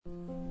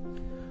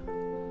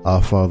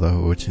Our Father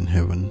who art in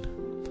heaven,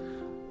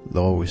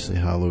 Lord, we say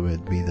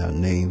hallowed be thy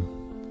name.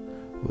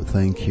 We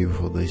thank you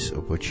for this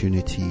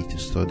opportunity to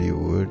study your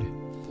word,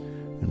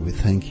 and we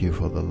thank you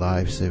for the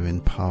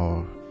life-saving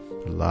power,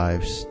 the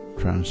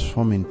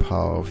life-transforming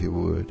power of your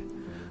word.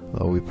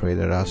 Lord, we pray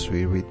that as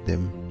we read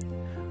them,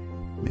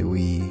 may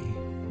we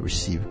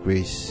receive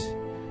grace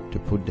to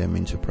put them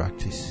into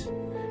practice.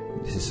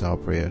 This is our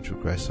prayer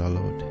through Christ our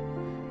Lord.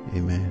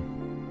 Amen.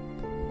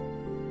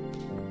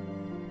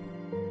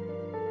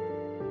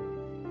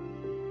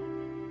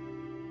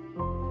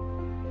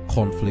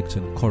 Conflict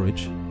and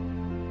Courage,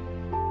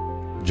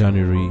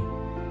 January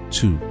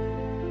 2.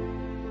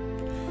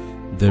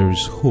 There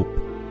is hope.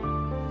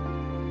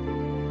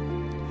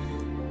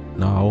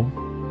 Now,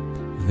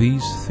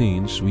 these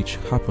things which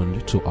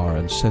happened to our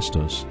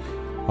ancestors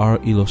are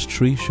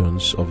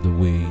illustrations of the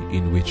way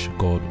in which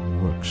God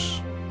works,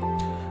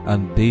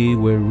 and they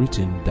were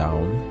written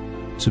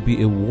down to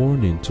be a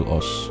warning to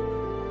us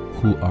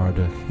who are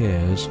the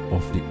heirs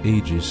of the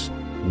ages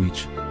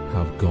which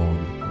have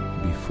gone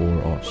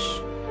before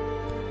us.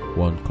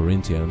 1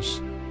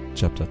 Corinthians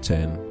chapter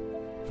 10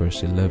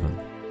 verse 11.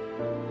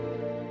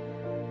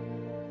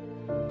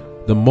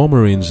 The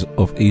murmurings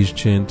of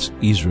ancient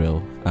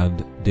Israel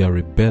and their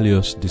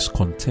rebellious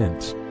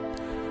discontent,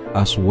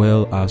 as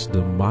well as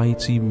the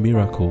mighty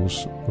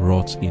miracles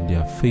wrought in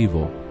their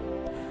favor,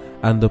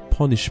 and the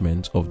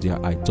punishment of their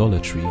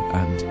idolatry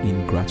and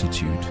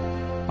ingratitude,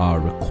 are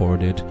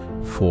recorded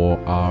for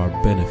our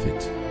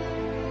benefit.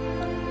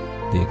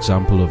 The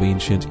example of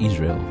ancient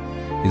Israel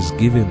is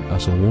given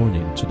as a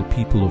warning to the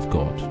people of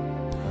God,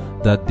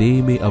 that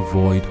they may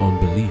avoid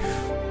unbelief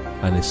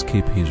and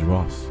escape his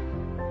wrath.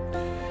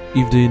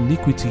 If the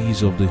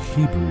iniquities of the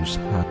Hebrews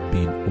had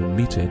been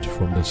omitted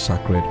from the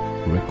sacred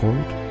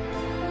record,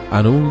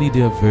 and only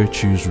their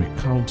virtues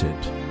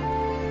recounted,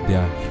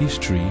 their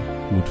history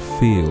would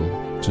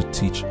fail to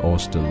teach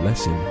us the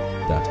lesson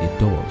that it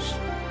does.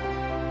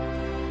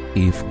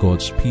 If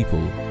God's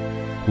people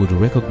would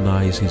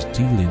recognize his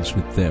dealings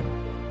with them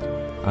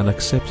and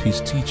accept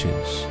his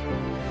teachings,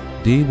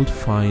 they would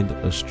find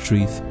a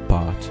straight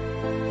path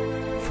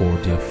for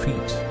their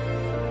feet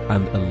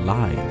and a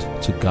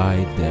light to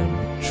guide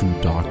them through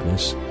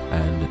darkness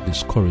and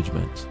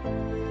discouragement.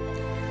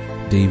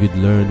 David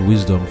learned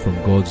wisdom from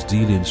God's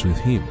dealings with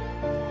him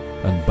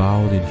and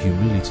bowed in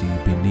humility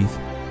beneath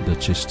the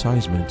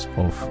chastisement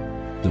of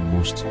the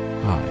Most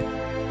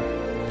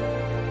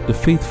High. The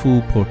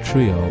faithful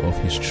portrayal of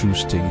his true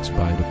state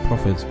by the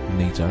prophet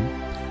Nathan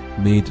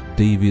made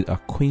David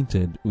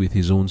acquainted with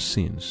his own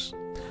sins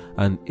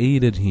and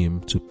aided him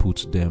to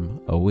put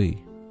them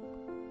away.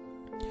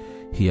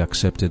 He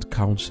accepted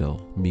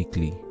counsel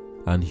meekly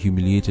and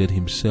humiliated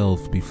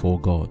himself before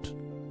God.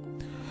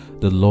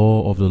 The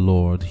law of the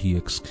Lord, he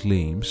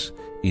exclaims,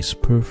 is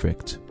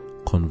perfect,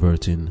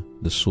 converting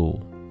the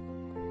soul.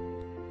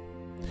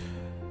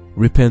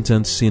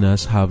 Repentant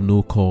sinners have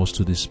no cause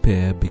to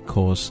despair,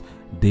 because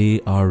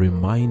they are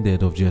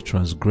reminded of their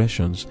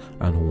transgressions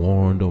and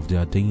warned of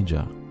their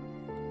danger.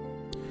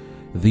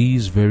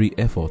 These very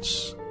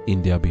efforts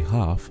in their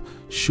behalf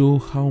show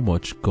how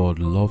much God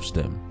loves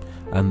them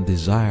and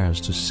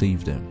desires to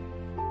save them.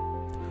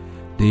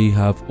 They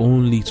have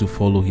only to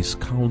follow his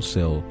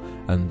counsel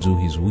and do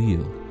his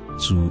will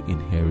to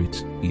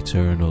inherit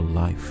eternal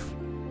life.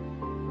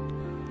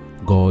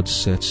 God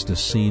sets the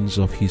sins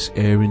of his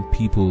erring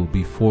people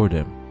before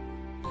them,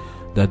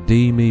 that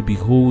they may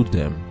behold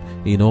them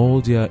in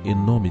all their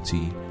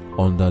enormity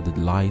under the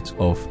light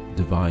of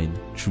divine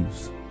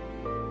truth.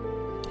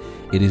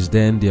 It is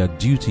then their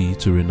duty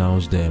to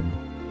renounce them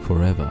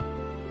forever.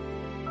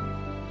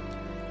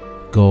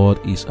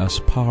 God is as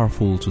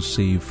powerful to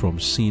save from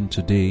sin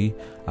today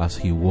as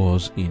he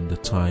was in the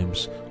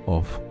times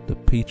of the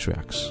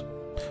patriarchs,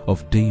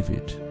 of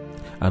David,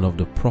 and of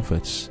the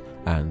prophets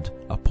and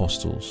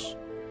apostles.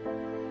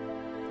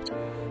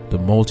 The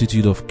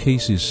multitude of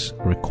cases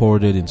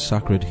recorded in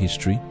sacred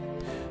history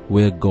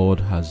where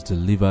God has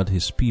delivered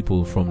his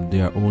people from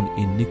their own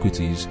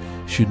iniquities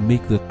should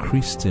make the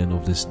Christian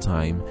of this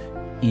time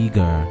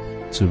eager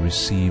to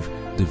receive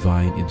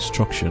divine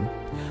instruction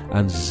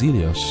and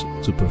zealous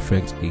to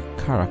perfect a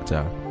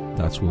character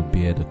that will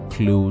bear the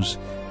close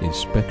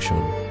inspection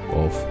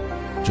of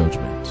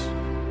judgment.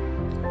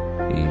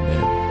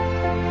 Amen.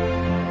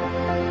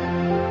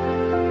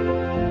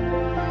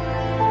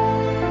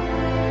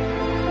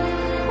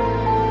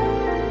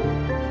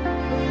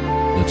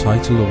 The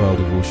title of our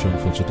devotion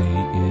for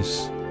today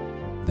is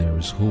There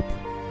is Hope.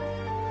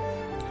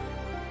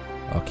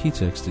 Our key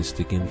text is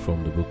taken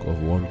from the book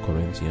of 1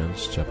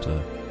 Corinthians chapter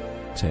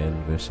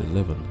 10 verse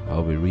 11.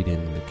 I'll be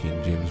reading in the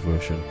King James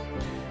Version,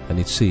 and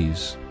it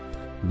says,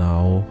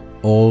 Now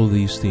all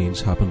these things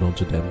happened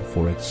unto them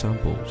for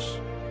examples,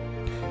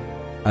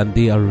 and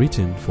they are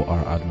written for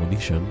our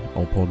admonition,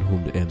 upon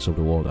whom the ends of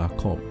the world are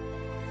come.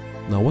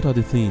 Now what are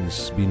the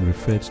things being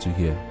referred to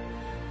here?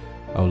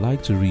 I would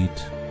like to read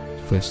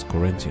 1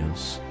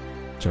 Corinthians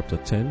chapter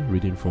 10,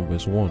 reading from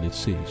verse 1. It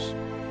says,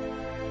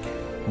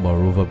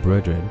 Moreover,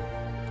 brethren,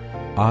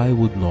 I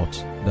would not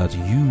that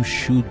you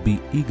should be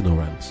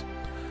ignorant,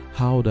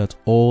 how that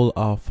all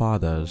our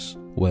fathers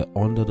were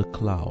under the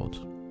cloud,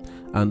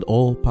 and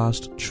all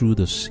passed through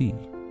the sea,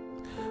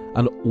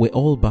 and were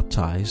all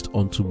baptized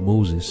unto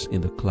Moses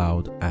in the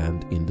cloud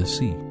and in the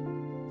sea,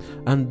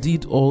 and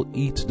did all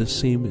eat the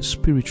same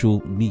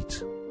spiritual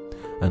meat,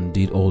 and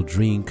did all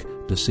drink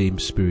the same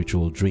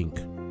spiritual drink,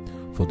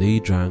 for they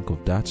drank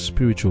of that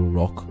spiritual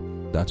rock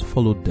that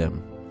followed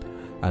them,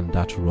 and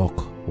that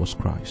rock was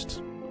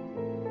Christ.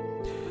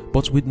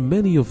 But with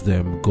many of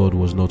them God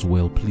was not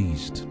well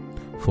pleased,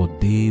 for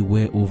they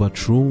were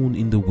overthrown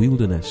in the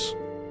wilderness.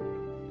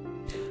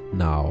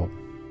 Now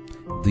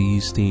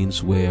these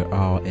things were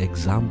our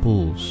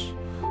examples,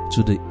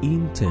 to the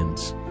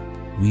intent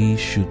we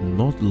should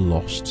not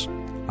lust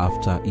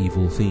after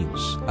evil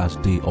things, as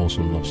they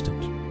also lusted.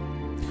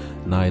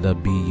 Neither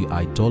be ye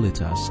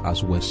idolaters,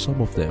 as were some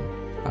of them,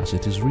 as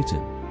it is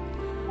written,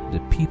 the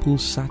people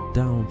sat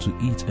down to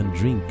eat and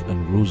drink,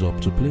 and rose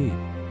up to play.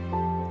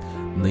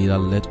 Neither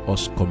let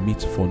us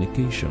commit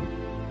fornication,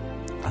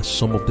 as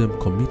some of them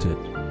committed,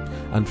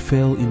 and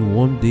fell in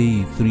one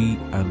day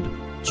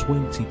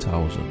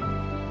 23,000.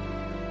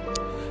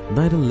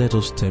 Neither let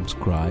us tempt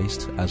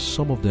Christ, as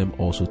some of them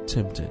also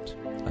tempted,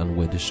 and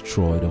were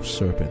destroyed of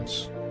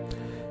serpents.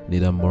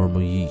 Neither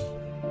murmur ye,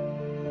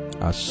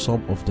 as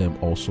some of them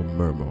also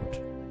murmured,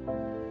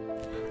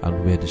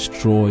 and were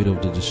destroyed of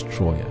the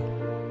destroyer.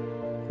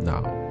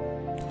 Now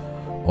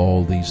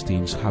all these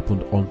things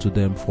happened unto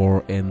them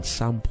for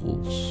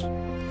ensamples,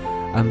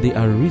 and they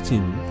are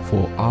written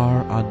for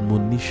our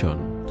admonition,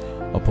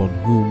 upon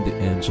whom the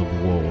ends of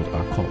the world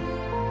are come.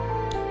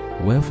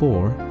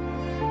 Wherefore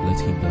let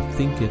him that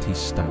thinketh he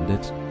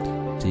standeth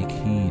take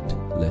heed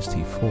lest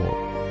he fall.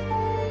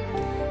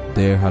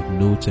 There hath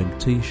no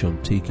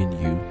temptation taken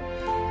you,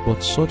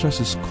 but such as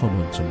is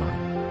common to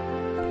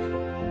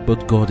man.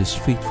 But God is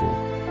faithful,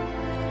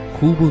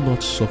 who will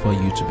not suffer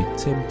you to be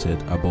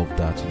tempted above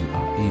that ye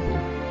are able,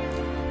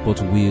 but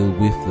will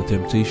with the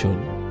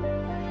temptation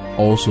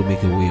also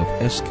make a way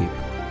of escape,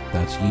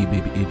 that ye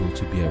may be able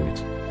to bear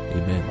it.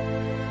 Amen.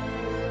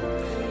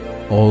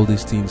 All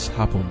these things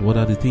happened. What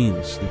are the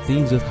things? The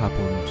things that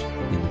happened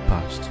in the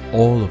past.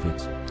 All of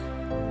it.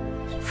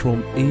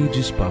 From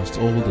ages past,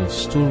 all the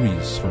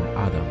stories from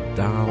Adam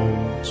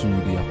down to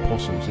the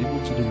apostles,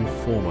 even to the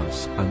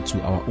reformers, and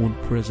to our own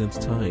present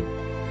time.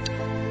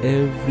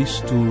 Every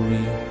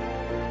story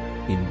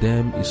in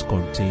them is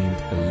contained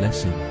a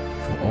lesson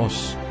for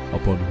us,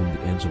 upon whom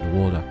the ends of the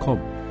world are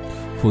come.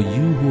 For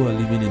you who are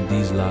living in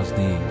these last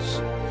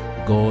days,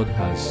 God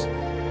has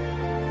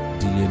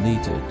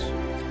delineated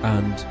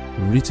and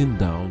written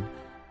down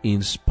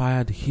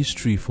inspired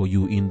history for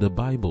you in the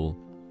Bible.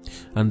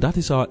 And that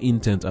is our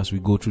intent as we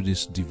go through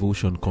this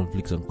devotion,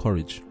 conflict and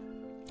courage.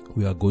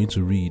 We are going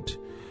to read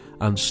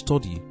and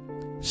study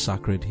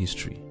sacred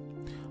history.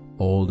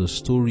 All the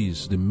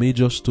stories, the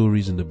major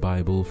stories in the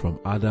Bible, from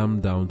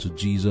Adam down to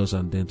Jesus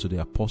and then to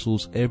the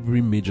apostles,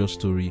 every major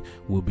story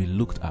will be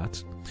looked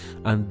at,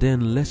 and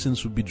then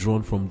lessons will be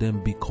drawn from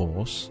them,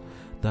 because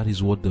that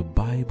is what the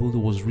Bible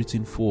was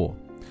written for,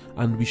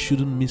 and we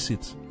shouldn't miss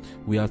it.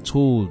 We are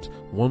told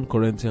 1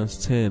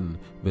 Corinthians 10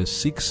 verse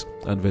 6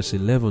 and verse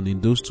 11 in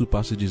those two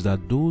passages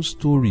that those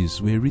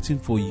stories were written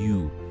for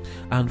you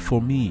and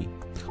for me,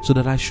 so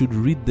that I should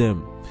read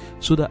them,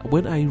 so that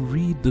when I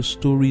read the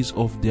stories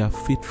of their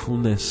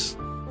faithfulness,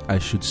 I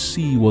should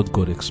see what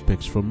God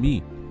expects from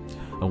me.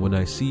 And when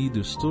I see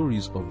the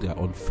stories of their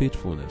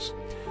unfaithfulness,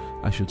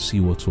 I should see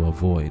what to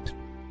avoid.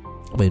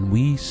 When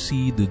we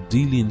see the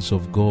dealings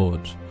of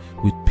God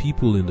with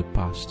people in the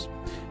past,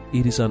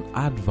 it is an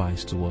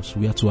advice to us.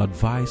 We are to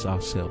advise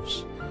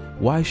ourselves.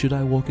 Why should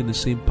I walk in the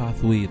same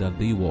pathway that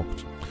they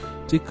walked?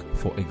 Take,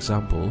 for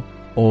example,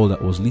 all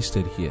that was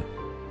listed here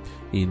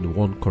in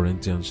 1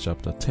 Corinthians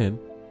chapter 10.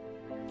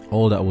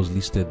 All that was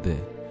listed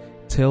there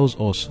tells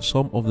us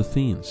some of the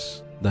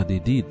things that they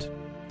did.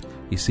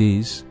 It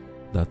says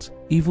that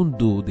even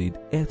though they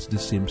ate the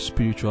same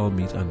spiritual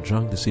meat and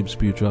drank the same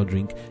spiritual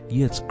drink,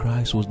 yet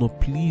Christ was not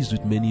pleased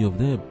with many of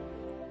them,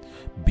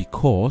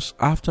 because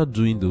after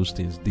doing those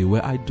things, they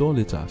were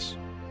idolaters.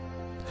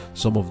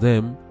 Some of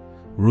them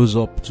rose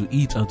up to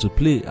eat and to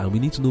play, and we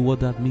need to know what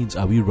that means.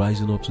 Are we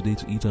rising up today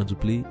to eat and to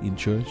play in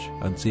church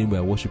and saying we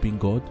are worshiping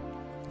God?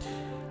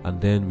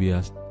 And then we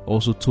are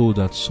also told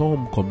that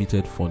some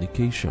committed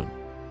fornication,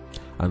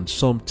 and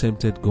some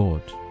tempted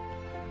God,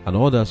 and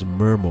others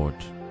murmured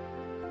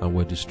and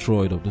were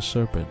destroyed of the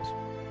serpent.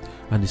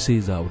 And it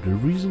says that the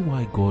reason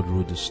why God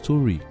wrote the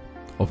story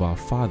of our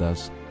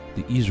fathers,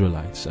 the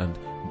Israelites, and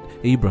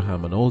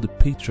Abraham, and all the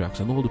patriarchs,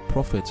 and all the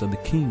prophets, and the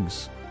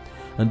kings,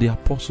 and the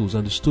apostles,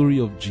 and the story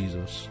of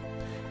Jesus,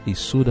 is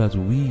so that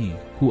we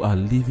who are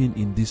living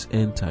in this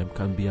end time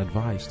can be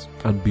advised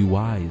and be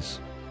wise.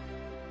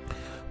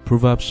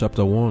 Proverbs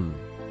chapter 1,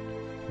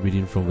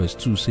 reading from verse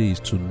 2, says,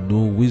 to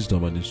know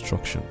wisdom and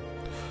instruction,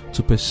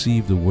 to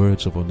perceive the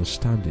words of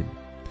understanding,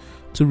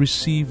 to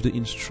receive the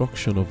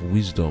instruction of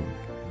wisdom,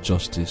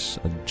 justice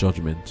and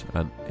judgment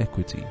and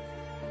equity,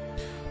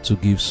 to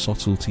give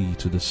subtlety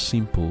to the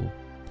simple,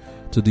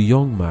 To the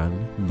young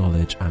man,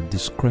 knowledge and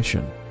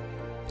discretion.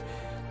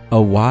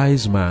 A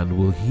wise man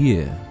will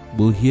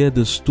hear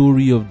the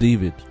story of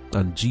David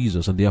and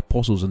Jesus and the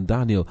apostles and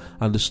Daniel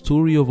and the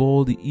story of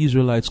all the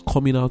Israelites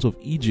coming out of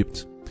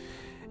Egypt.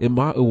 A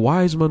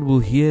wise man will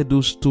hear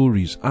those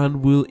stories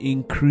and will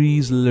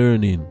increase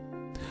learning.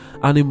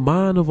 And a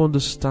man of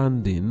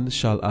understanding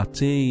shall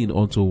attain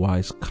unto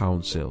wise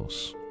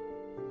counsels,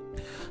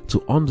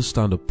 to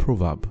understand a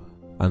proverb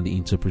and the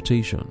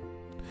interpretation,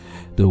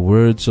 the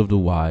words of the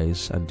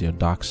wise and their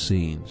dark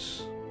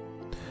sayings.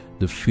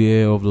 The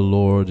fear of the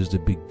Lord is the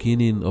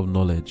beginning of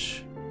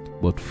knowledge,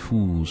 but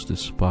fools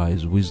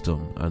despise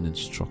wisdom and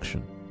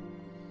instruction.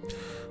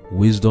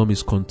 Wisdom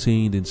is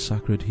contained in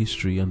sacred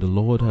history, and the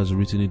Lord has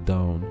written it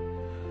down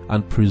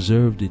and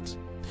preserved it.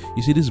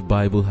 You see, this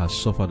Bible has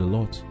suffered a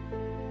lot.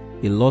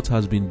 A lot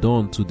has been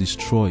done to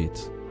destroy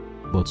it,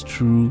 but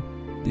through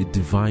the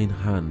divine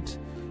hand,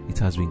 it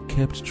has been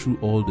kept through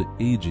all the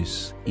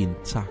ages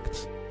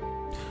intact.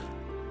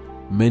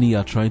 Many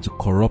are trying to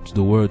corrupt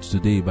the words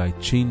today by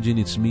changing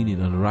its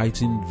meaning and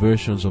writing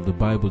versions of the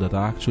Bible that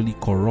are actually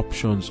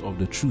corruptions of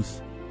the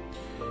truth.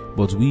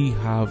 But we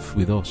have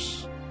with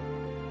us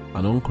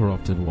an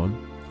uncorrupted one,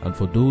 and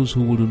for those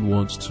who wouldn't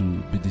want to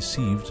be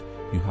deceived,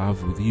 you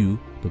have with you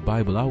the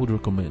Bible. I would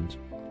recommend,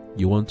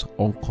 you want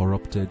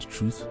uncorrupted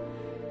truth,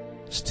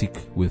 stick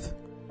with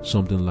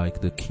something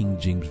like the King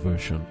James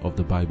Version of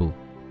the Bible.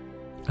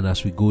 And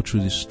as we go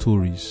through these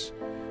stories,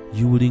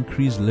 you would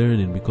increase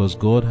learning, because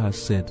God has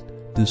said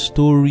the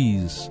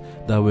stories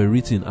that were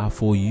written are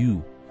for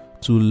you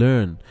to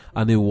learn.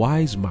 And a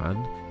wise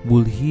man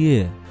will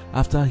hear.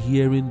 After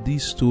hearing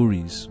these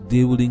stories,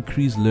 they will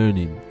increase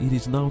learning. It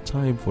is now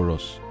time for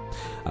us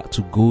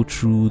to go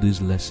through these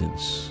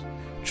lessons,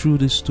 through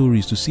these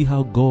stories, to see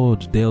how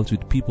God dealt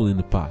with people in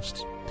the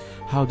past.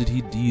 How did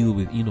he deal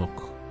with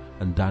Enoch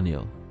and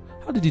Daniel?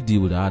 How did he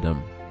deal with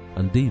Adam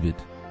and David?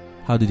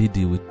 How did he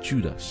deal with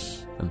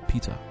Judas and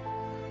Peter?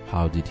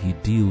 How did he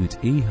deal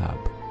with Ahab?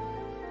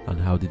 And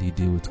how did he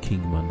deal with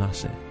King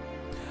Manasseh?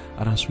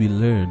 And as we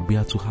learn, we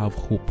are to have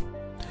hope,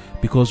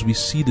 because we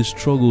see the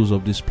struggles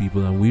of these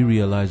people and we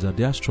realize that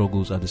their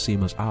struggles are the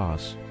same as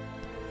ours.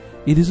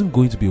 It isn't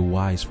going to be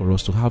wise for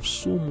us to have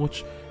so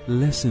much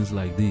lessons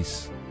like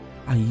this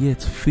and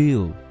yet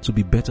fail to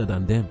be better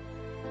than them.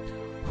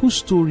 Whose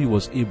story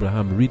was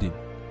Abraham reading?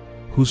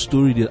 Whose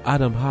story did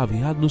Adam have? He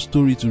had no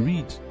story to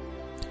read.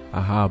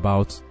 And how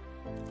about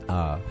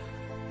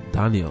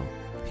Daniel?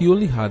 He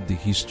only had the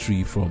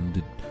history from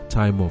the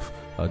time of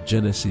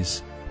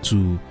Genesis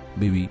to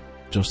maybe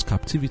just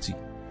captivity.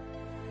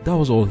 That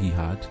was all he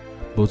had.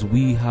 But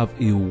we have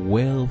a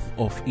wealth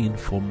of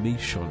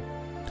information.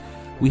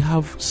 We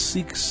have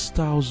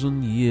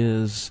 6,000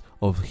 years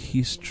of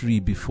history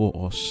before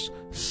us,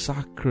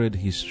 sacred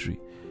history,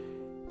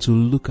 to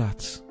look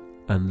at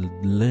and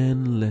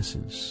learn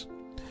lessons.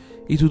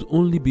 It would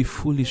only be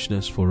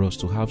foolishness for us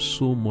to have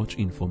so much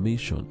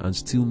information and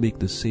still make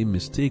the same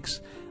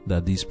mistakes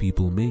that these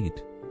people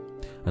made.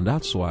 And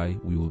that's why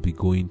we will be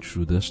going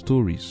through their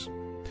stories.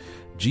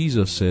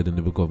 Jesus said in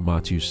the book of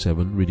Matthew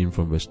 7, reading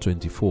from verse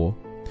 24,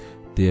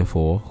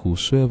 "Therefore,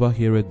 whosoever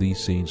heareth these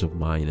sayings of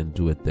mine and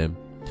doeth them,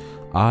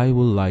 I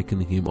will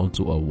liken him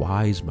unto a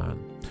wise man,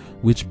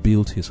 which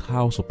built his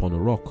house upon a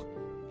rock.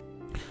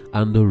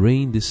 And the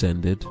rain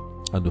descended,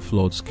 and the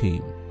floods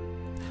came,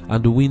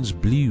 and the winds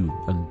blew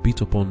and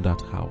beat upon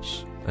that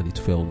house, and it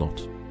fell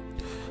not.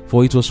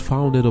 For it was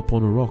founded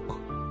upon a rock.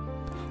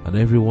 And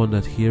every one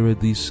that heareth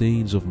these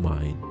sayings of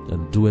mine,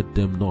 and doeth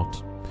them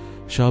not,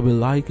 shall be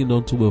likened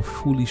unto a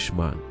foolish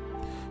man,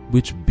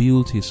 which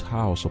built his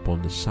house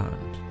upon the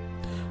sand.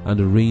 And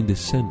the rain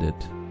descended,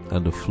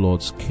 and the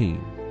floods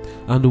came,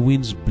 and the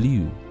winds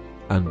blew,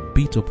 and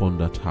beat upon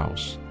that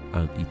house,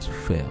 and it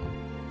fell.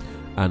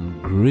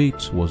 And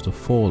great was the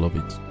fall of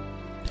it.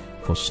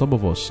 For some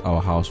of us,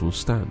 our house will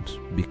stand,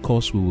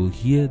 because we will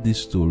hear these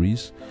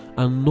stories,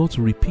 and not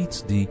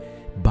repeat the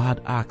bad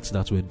acts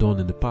that were done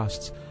in the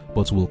past,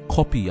 but will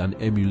copy and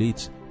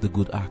emulate the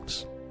good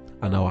acts.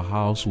 And our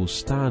house will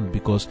stand,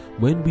 because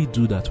when we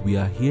do that, we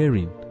are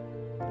hearing,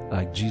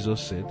 like Jesus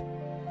said,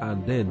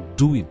 and then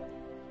doing.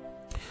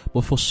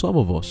 But for some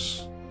of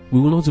us, we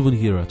will not even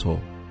hear at all.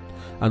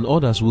 And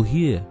others will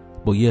hear,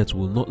 but yet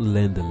will not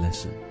learn the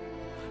lesson.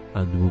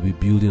 And we will be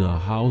building our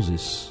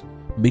houses,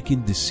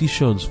 making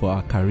decisions for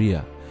our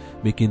career,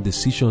 making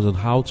decisions on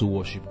how to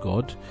worship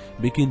God,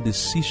 making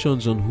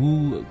decisions on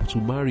who to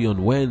marry,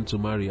 on when to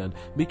marry, and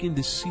making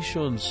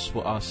decisions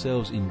for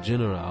ourselves in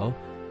general,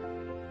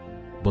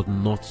 but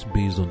not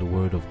based on the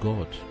word of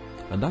God.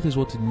 And that is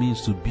what it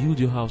means to build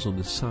your house on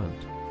the sand,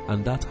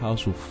 and that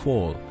house will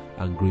fall,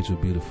 and great will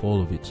be the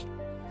fall of it.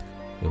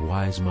 A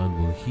wise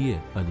man will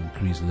hear and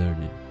increase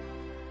learning.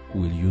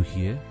 Will you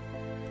hear?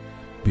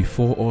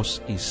 Before us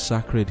is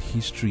sacred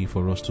history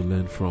for us to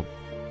learn from.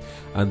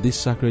 And this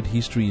sacred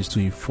history is to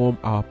inform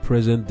our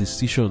present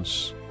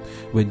decisions.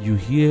 When you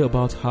hear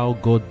about how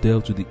God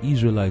dealt with the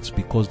Israelites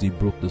because they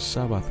broke the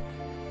Sabbath,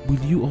 will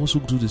you also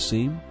do the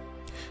same?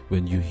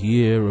 When you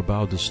hear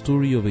about the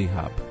story of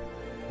Ahab,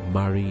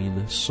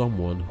 marrying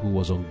someone who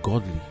was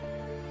ungodly,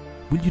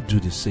 will you do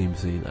the same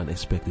thing and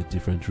expect a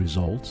different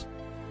result?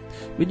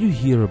 When you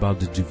hear about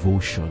the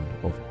devotion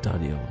of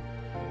Daniel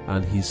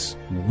and his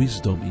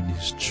wisdom in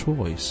his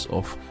choice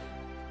of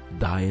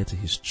diet,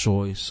 his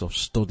choice of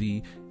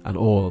study and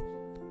all,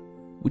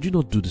 would you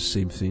not do the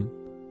same thing?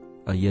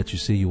 And yet you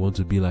say you want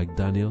to be like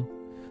Daniel?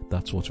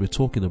 That's what we're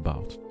talking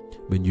about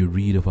when you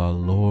read of our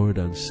Lord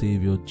and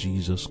Savior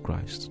Jesus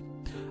Christ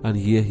and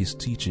hear his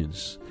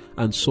teachings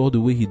and saw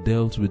the way he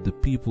dealt with the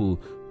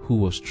people who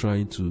was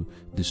trying to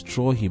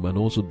destroy him and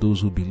also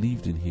those who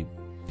believed in him.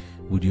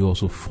 Would you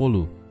also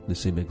follow the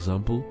same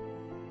example?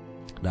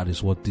 That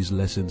is what these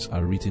lessons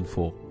are written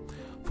for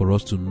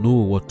us to know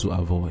what to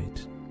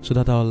avoid, so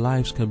that our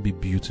lives can be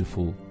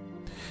beautiful.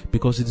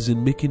 Because it is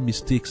in making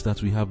mistakes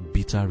that we have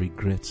bitter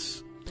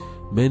regrets.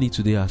 Many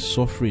today are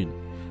suffering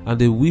and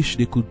they wish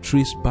they could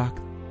trace back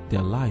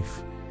their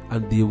life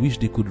and they wish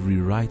they could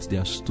rewrite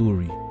their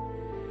story.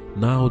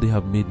 Now they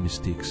have made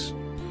mistakes.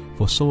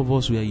 For some of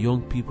us, we are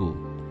young people.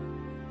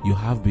 You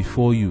have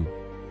before you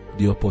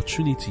the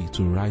opportunity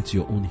to write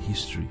your own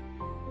history,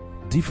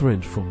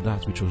 different from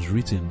that which was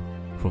written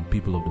from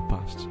people of the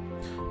past.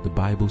 The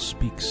Bible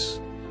speaks,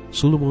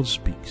 Solomon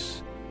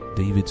speaks,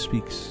 David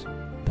speaks,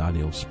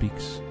 Daniel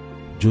speaks,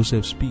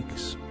 Joseph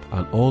speaks,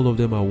 and all of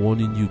them are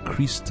warning you,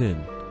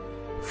 Christian,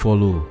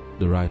 follow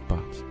the right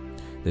path.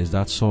 There's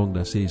that song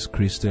that says,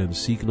 Christian,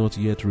 seek not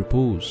yet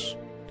repose,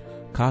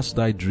 cast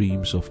thy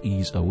dreams of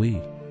ease away.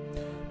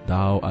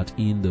 Thou art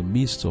in the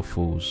midst of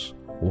foes,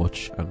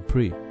 watch and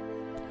pray.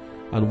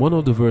 And one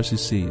of the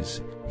verses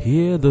says,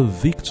 hear the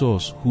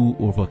victors who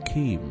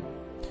overcame.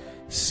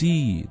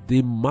 See,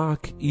 they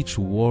mark each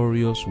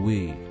warrior's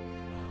way.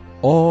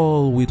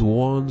 All with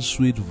one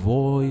sweet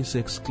voice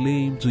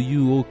exclaim to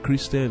you, O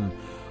Christian,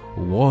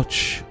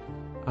 watch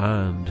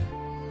and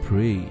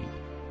pray.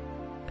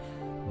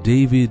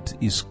 David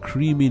is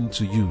screaming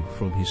to you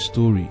from his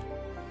story,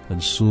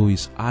 and so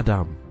is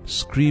Adam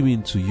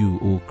screaming to you,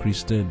 O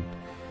Christian,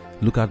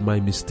 look at my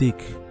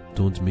mistake,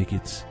 don't make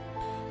it.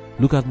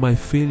 Look at my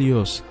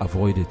failures,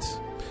 avoid it.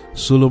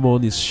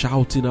 Solomon is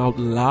shouting out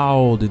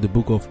loud in the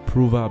book of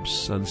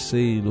Proverbs and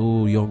saying,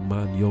 oh young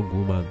man, young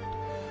woman,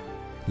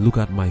 look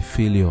at my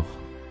failure.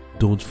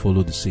 Don't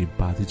follow the same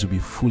path. It will be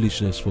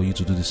foolishness for you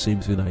to do the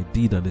same thing I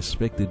did and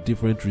expect a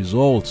different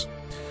result.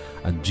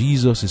 And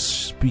Jesus is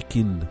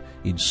speaking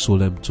in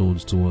solemn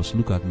tones to us.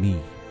 Look at me,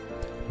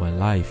 my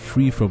life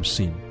free from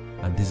sin,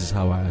 and this is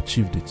how I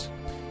achieved it.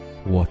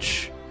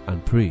 Watch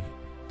and pray.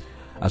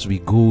 As we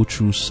go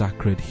through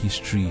sacred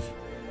history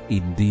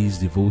in these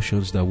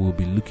devotions that we'll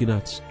be looking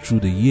at through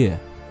the year,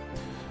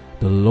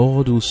 the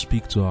Lord will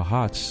speak to our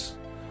hearts,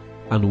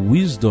 and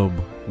wisdom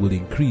will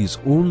increase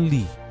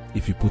only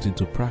if you put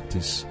into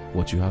practice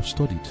what you have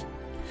studied.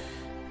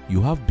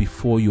 You have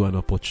before you an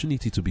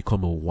opportunity to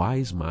become a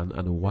wise man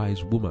and a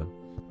wise woman.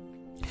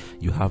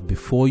 You have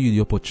before you the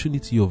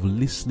opportunity of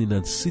listening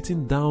and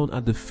sitting down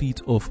at the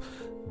feet of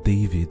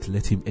David.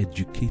 Let him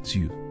educate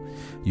you.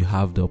 You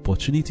have the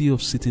opportunity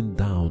of sitting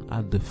down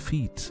at the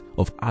feet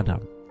of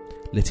Adam.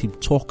 Let him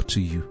talk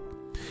to you.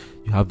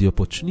 You have the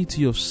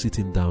opportunity of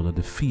sitting down at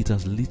the feet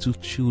as little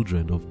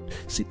children.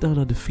 Sit down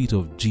at the feet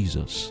of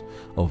Jesus,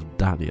 of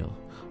Daniel,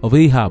 of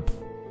Ahab,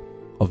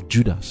 of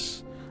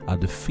Judas,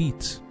 at the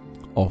feet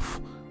of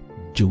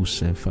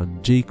Joseph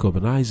and Jacob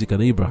and Isaac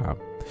and Abraham.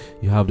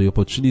 You have the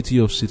opportunity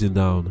of sitting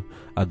down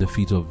at the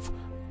feet of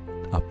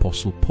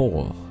Apostle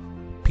Paul,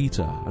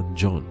 Peter and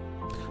John.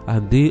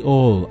 And they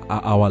all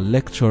are our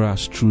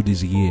lecturers through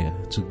this year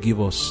to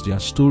give us their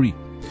story.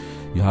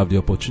 You have the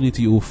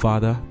opportunity, O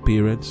Father,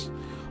 parents,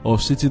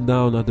 of sitting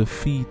down at the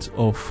feet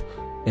of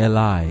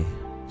Eli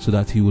so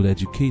that he will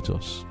educate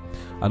us.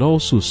 And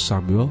also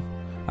Samuel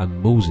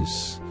and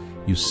Moses.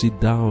 You sit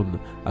down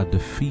at the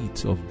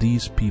feet of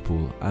these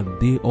people and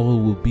they all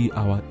will be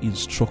our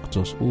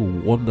instructors.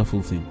 Oh,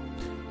 wonderful thing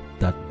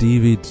that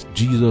David,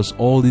 Jesus,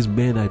 all these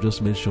men I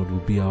just mentioned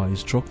will be our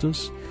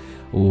instructors.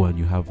 Oh, and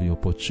you have the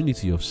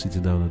opportunity of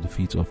sitting down at the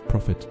feet of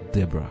Prophet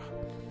Deborah,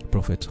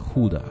 Prophet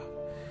Huda,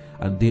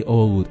 and they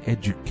all would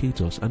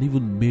educate us, and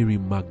even Mary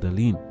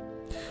Magdalene,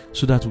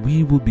 so that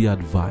we will be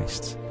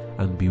advised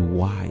and be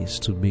wise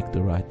to make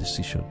the right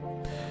decision.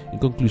 In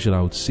conclusion,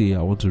 I would say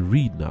I want to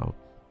read now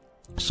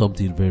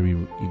something very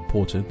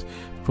important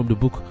from the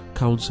book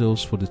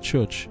Counsels for the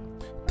Church,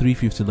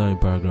 359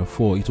 paragraph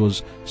 4. It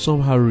was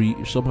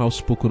somehow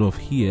spoken of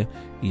here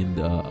in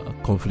the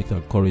Conflict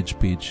and Courage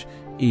page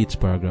 8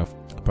 paragraph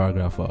 3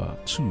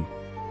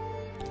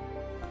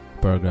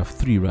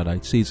 rather.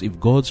 It says, if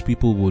God's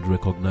people would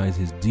recognize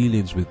his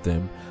dealings with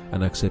them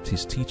and accept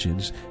his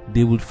teachings,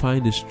 they would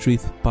find a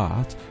straight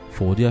path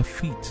for their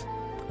feet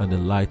and a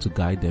light to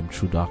guide them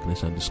through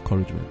darkness and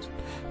discouragement.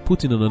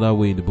 Put in another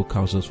way, in the book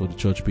Counsels for the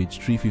Church page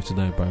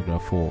 359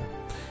 paragraph 4,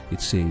 it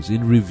says,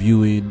 in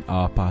reviewing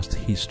our past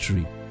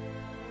history,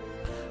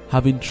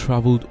 having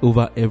traveled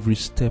over every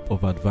step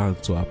of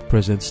advance to our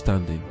present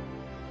standing,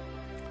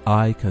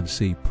 I can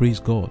say, praise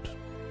God,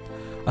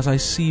 as I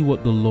see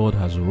what the Lord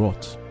has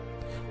wrought.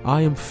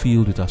 I am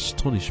filled with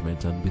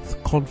astonishment and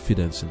with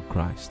confidence in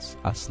Christ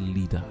as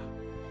leader.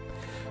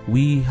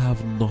 We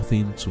have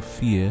nothing to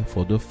fear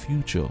for the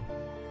future,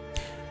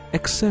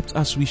 except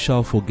as we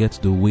shall forget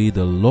the way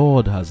the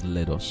Lord has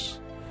led us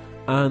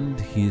and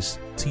his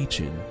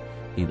teaching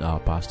in our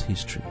past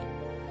history.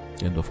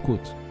 End of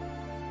quote.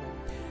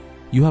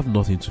 You have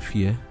nothing to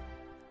fear.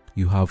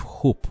 You have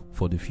hope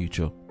for the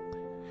future.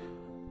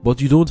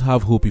 But you don't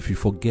have hope if you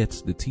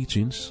forget the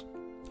teachings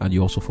and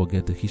you also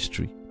forget the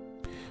history.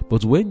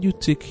 But when you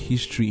take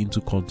history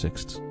into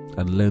context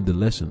and learn the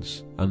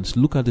lessons and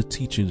look at the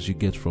teachings you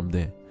get from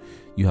there,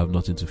 you have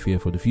nothing to fear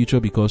for the future,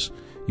 because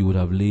you would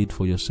have laid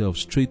for yourself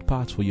straight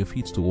paths for your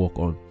feet to walk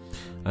on,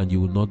 and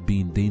you will not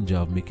be in danger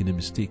of making a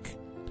mistake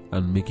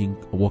and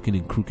walking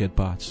in crooked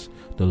paths.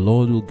 The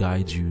Lord will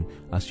guide you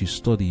as you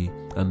study,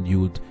 and you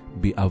would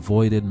be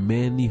avoided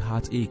many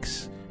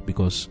heartaches,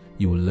 because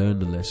you will learn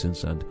the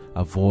lessons and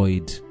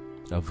avoid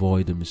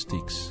the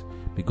mistakes.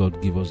 May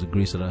God give us the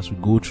grace that as we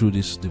go through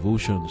these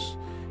devotions,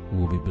 we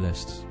will be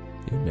blessed.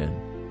 Amen.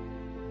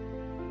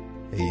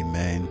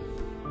 Amen.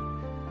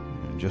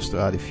 Just to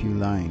add a few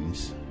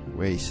lines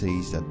where he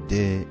says that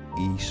there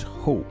is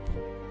hope.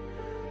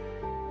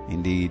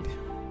 Indeed,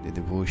 the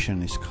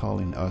devotion is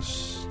calling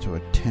us to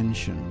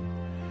attention,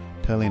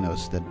 telling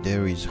us that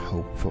there is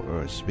hope for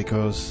us,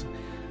 because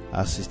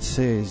as it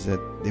says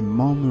that the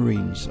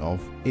murmurings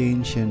of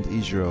ancient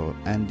Israel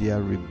and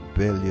their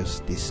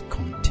rebellious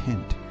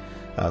discontent,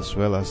 as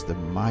well as the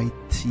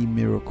mighty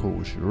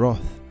miracles wrought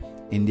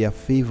in their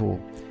favor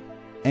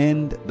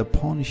and the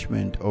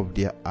punishment of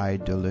their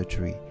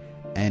idolatry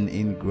and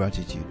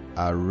ingratitude,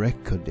 are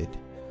recorded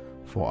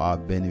for our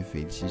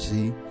benefits. You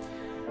see,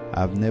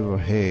 I've never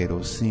heard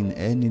or seen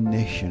any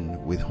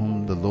nation with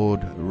whom the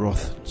Lord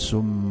wrought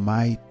so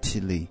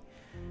mightily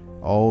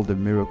all the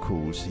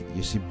miracles.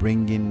 You see,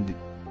 bringing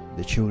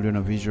the children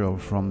of Israel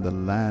from the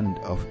land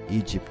of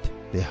Egypt,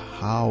 the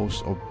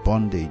house of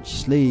bondage,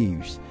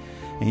 slaves,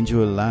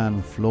 into a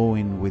land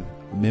flowing with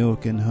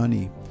milk and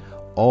honey.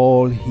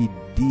 All he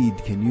did,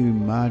 can you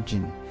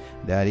imagine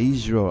that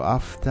Israel,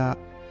 after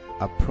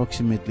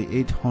approximately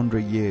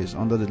 800 years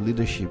under the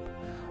leadership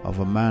of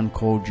a man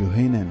called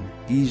Johanan,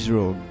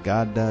 Israel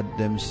gathered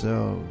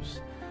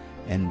themselves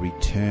and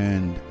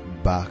returned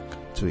back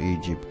to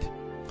Egypt.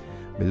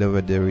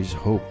 Beloved, there is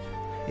hope.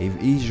 If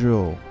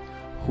Israel,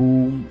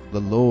 whom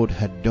the Lord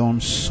had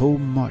done so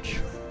much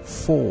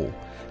for,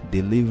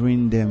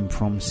 delivering them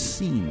from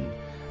sin,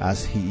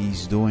 as he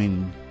is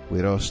doing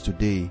with us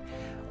today,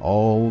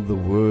 all the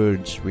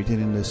words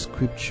written in the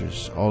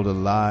scriptures, all the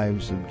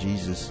lives of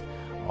Jesus,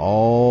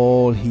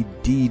 all he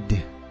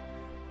did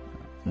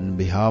on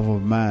behalf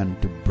of man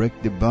to break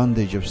the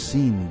bondage of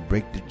sin,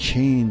 break the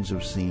chains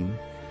of sin,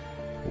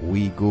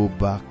 we go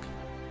back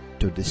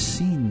to the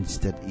sins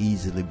that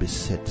easily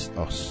beset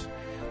us.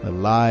 The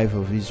life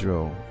of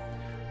Israel,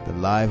 the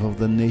life of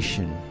the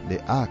nation,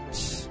 the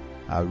acts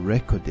are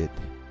recorded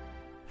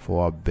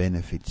for our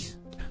benefits.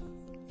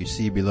 You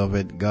see,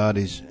 beloved, God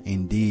is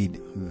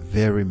indeed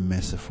very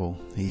merciful.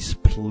 He is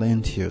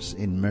plenteous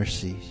in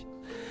mercy.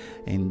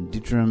 In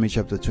Deuteronomy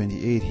chapter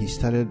 28, he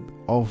started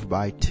off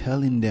by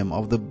telling them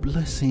of the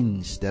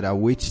blessings that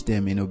await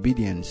them in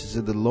obedience. He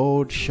said, the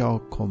Lord shall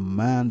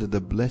command the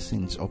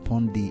blessings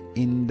upon thee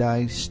in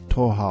thy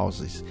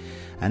storehouses,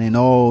 and in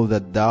all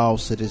that thou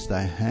settest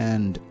thy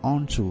hand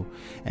unto,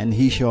 and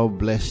he shall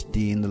bless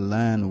thee in the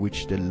land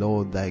which the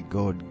Lord thy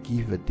God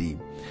giveth thee.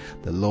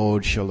 The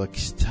Lord shall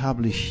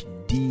establish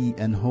thee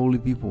an holy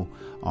people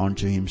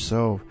unto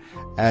himself,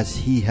 as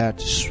he hath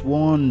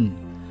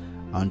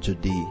sworn unto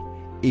thee,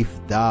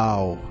 if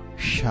thou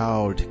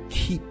shalt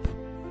keep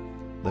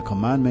the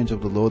commandments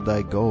of the Lord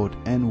thy God,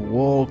 and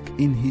walk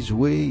in his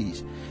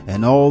ways.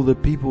 And all the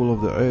people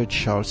of the earth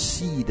shall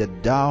see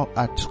that thou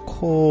art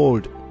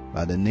called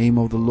by the name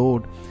of the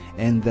Lord,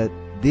 and that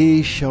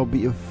they shall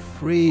be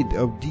afraid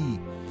of thee.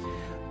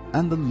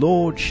 And the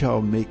Lord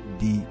shall make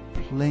thee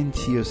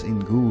plenteous in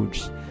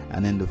goods,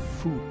 and in the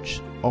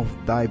fruit of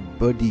thy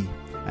body,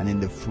 and in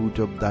the fruit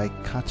of thy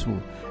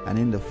cattle, and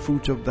in the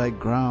fruit of thy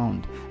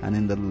ground, and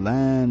in the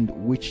land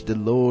which the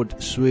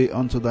Lord sware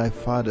unto thy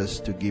fathers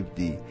to give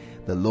thee.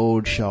 The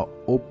Lord shall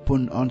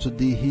open unto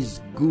thee his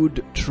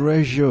good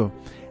treasure,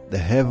 the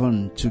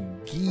heaven, to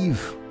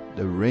give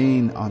the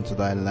rain unto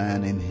thy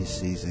land in his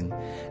season,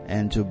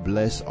 and to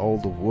bless all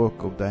the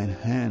work of thine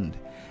hand.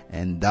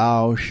 And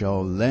thou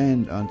shalt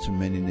lend unto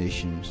many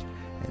nations,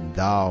 and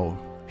thou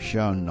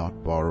shalt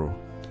not borrow.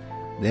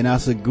 Then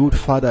as a good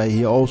father,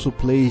 he also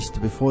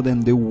placed before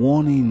them the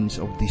warnings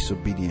of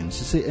disobedience.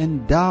 He said,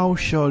 and thou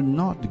shalt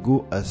not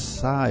go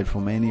aside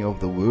from any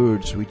of the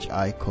words which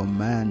I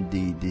command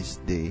thee this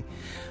day,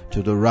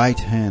 to the right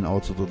hand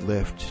or to the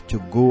left, to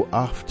go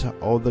after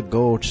other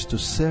gods to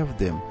serve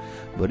them.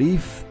 But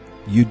if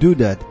you do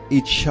that,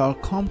 it shall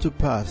come to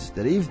pass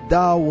that if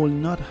thou wilt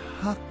not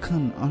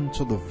hearken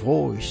unto the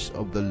voice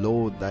of the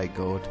Lord thy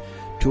God,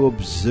 to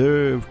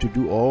observe to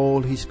do all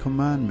his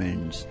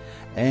commandments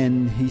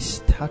and his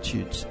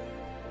statutes,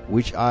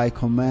 which I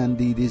command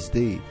thee this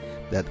day,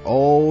 that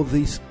all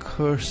these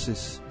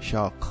curses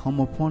shall come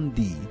upon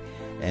thee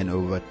and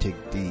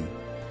overtake thee.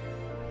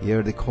 Here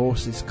are the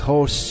curses.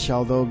 Cursed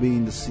shall thou be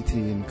in the city,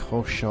 and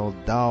cursed shall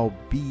thou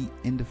be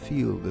in the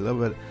field.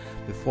 Beloved,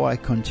 before I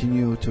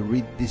continue to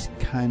read this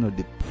kind of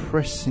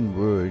depressing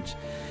words,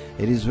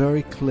 it is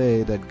very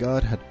clear that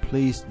God had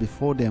placed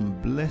before them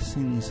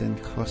blessings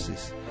and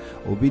curses.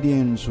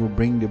 Obedience will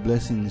bring the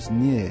blessings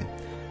near,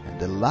 and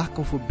the lack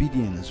of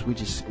obedience,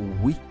 which is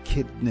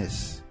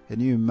wickedness. Can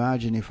you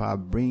imagine if I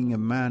bring a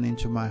man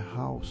into my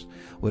house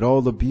with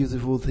all the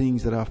beautiful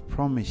things that I've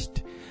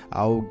promised?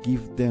 I will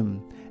give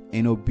them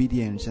in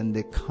obedience, and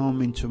they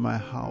come into my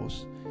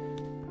house.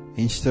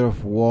 Instead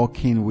of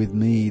walking with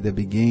me, they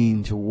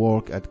begin to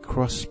walk at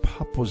cross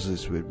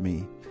purposes with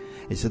me.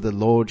 It said, the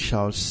Lord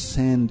shall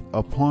send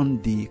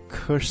upon thee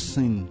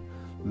cursing,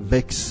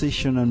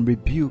 vexation, and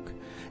rebuke,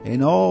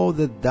 in all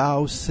that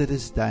thou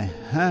settest thy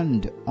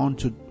hand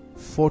unto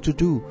for to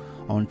do,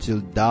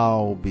 until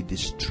thou be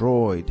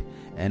destroyed,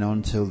 and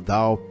until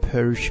thou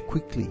perish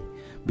quickly,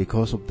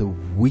 because of the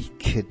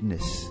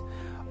wickedness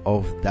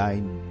of thy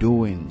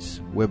doings,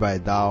 whereby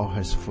thou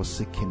hast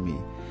forsaken me.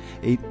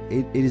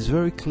 It is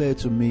very clear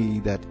to me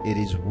that it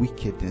is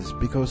wickedness,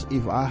 because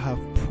if I have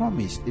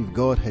promised, if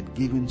God had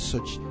given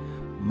such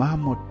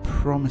mammoth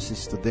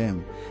promises to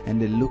them,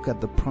 and they look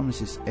at the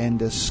promises and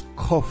they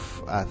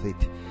scoff at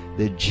it,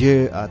 they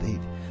jeer at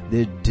it,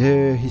 they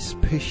dare his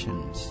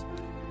patience.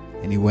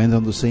 And he went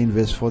on to say in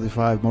verse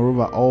 45,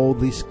 moreover, all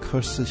these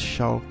curses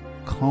shall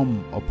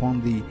come upon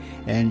thee,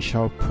 and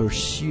shall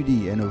pursue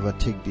thee and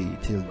overtake thee,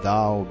 till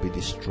thou be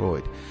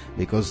destroyed,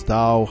 because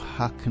thou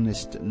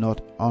hearkenest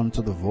not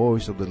unto the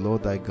voice of the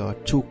Lord thy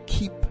God, to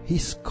keep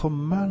his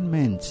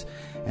commandments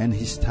and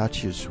his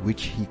statutes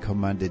which he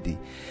commanded thee.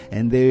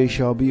 And they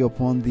shall be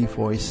upon thee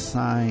for a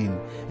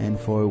sign and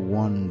for a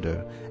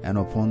wonder, and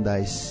upon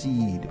thy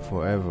seed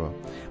forever,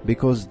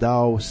 because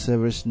thou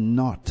servest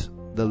not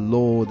the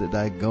Lord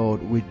thy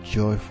God with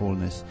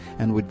joyfulness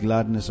and with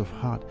gladness of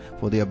heart,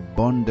 for the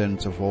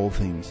abundance of all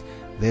things.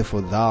 Therefore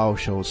thou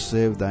shalt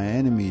serve thy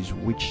enemies,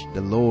 which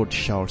the Lord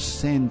shall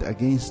send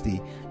against thee,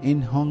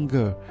 in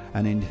hunger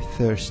and in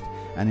thirst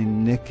and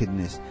in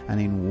nakedness and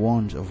in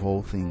want of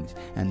all things.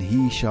 And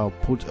he shall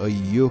put a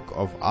yoke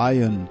of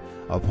iron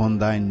upon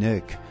thy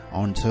neck,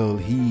 until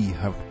he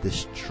have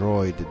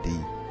destroyed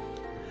thee.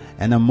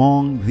 And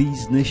among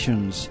these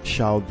nations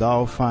shalt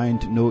thou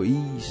find no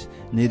ease,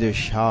 neither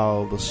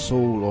shall the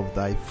sole of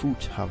thy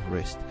foot have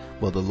rest.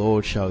 But the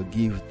Lord shall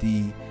give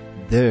thee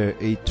there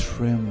a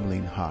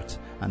trembling heart,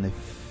 and a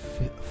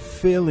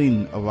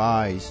failing of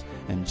eyes,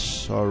 and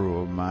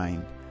sorrow of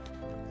mind.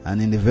 And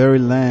in the very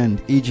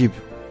land, Egypt,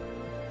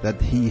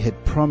 that he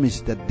had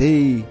promised that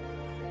they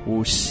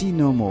will see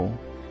no more,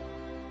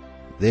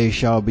 they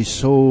shall be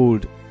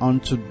sold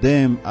unto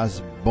them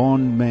as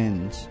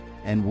bondmen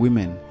and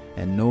women,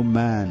 and no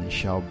man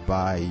shall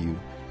buy you.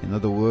 In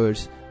other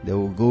words, they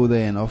will go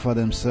there and offer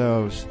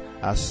themselves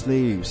as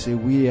slaves. Say,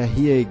 we are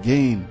here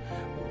again.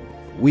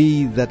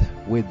 We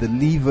that were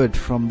delivered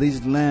from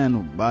this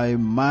land by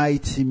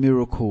mighty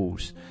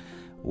miracles,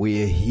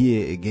 we are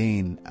here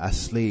again as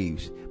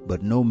slaves,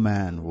 but no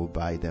man will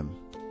buy them.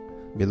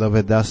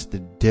 Beloved, that's the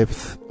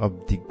depth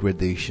of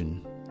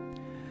degradation.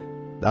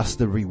 That's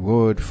the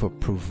reward for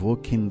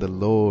provoking the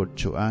Lord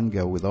to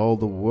anger with all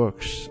the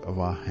works of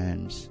our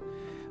hands.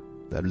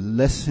 The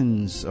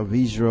lessons of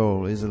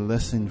Israel is a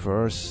lesson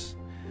for us.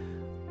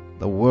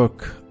 The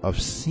work of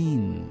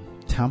sin,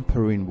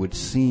 tampering with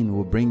sin,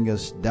 will bring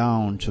us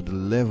down to the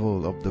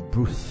level of the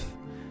brute.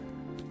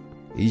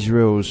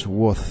 Israel's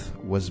worth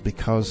was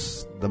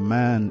because the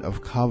man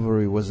of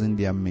Calvary was in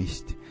their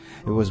midst.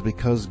 It was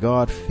because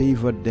God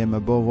favored them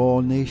above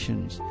all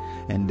nations,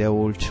 and they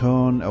will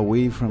turn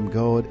away from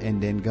God,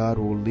 and then God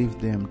will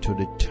leave them to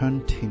the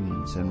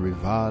tauntings and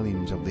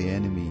revilings of the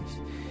enemies.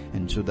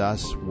 And so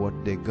that's what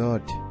they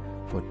got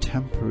for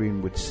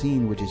tampering with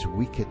sin, which is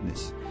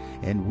wickedness.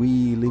 And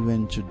we live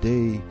in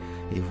today,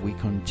 if we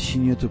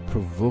continue to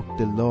provoke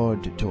the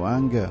Lord to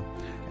anger,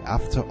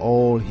 after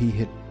all he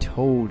had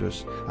told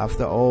us,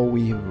 after all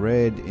we have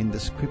read in the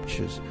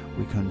scriptures,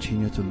 we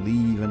continue to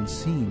live in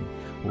sin.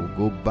 We'll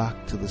go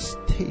back to the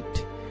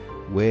state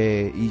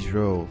where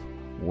Israel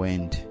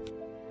went.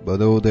 But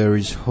though there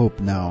is hope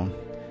now,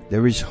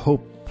 there is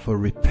hope for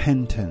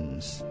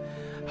repentance.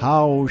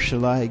 How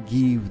shall I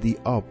give thee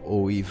up,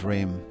 O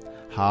Ephraim?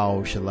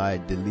 How shall I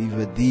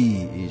deliver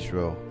thee,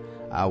 Israel?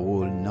 I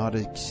will not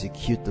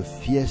execute the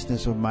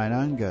fierceness of mine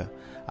anger.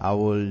 I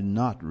will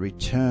not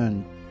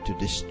return to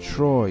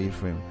destroy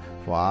Ephraim,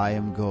 for I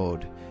am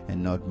God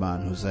and not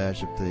man. Hosea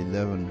chapter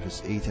 11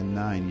 verse 8 and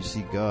 9. You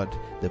see, God,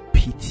 the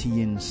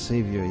pitying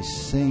Savior,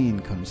 is saying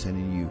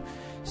concerning you,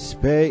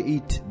 spare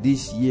it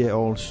this year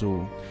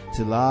also,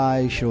 till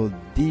I shall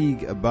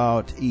dig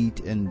about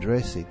it and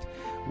dress it.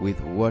 With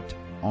what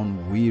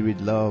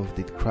unwearied love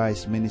did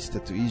Christ minister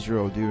to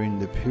Israel during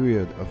the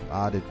period of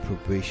added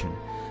probation.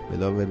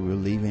 Beloved, we're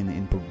living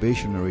in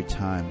probationary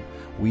time.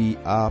 We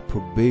are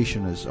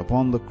probationers.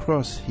 Upon the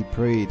cross he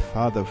prayed,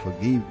 Father,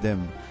 forgive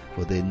them,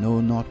 for they know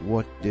not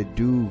what they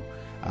do.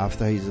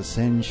 After his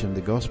ascension,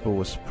 the gospel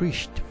was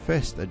preached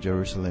first at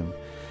Jerusalem.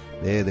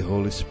 There the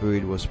Holy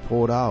Spirit was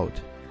poured out.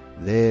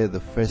 There the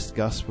first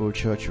gospel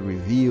church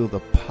revealed the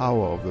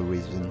power of the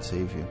risen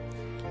Savior.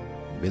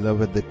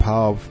 Beloved, the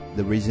power of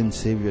the risen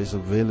Savior is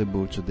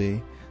available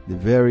today. The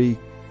very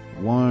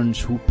ones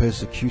who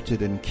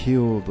persecuted and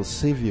killed the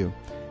Savior,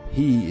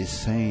 he is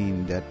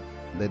saying that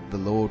let the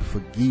Lord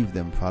forgive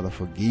them. Father,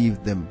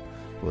 forgive them,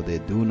 for they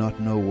do not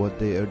know what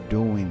they are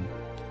doing.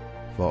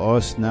 For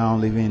us now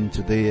living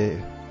today,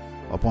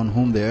 upon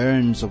whom the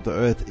ends of the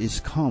earth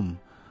is come,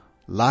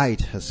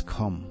 light has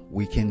come.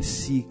 We can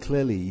see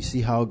clearly. You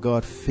see how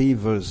God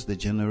favors the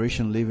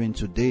generation living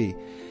today.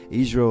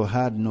 Israel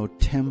had no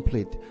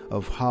template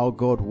of how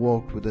God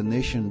walked with the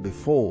nation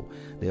before.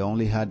 They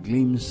only had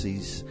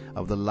glimpses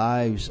of the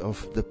lives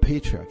of the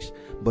patriarchs.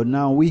 But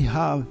now we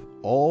have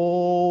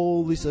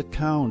all these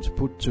accounts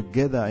put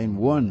together in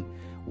one.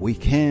 We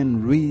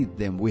can read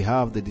them. We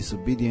have the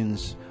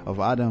disobedience of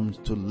Adam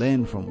to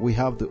learn from. We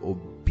have the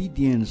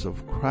obedience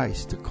of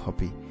Christ to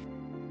copy.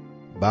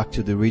 Back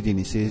to the reading,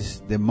 it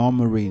says, the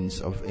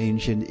murmurings of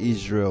ancient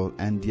Israel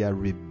and their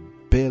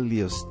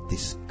rebellious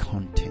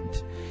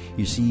discontent.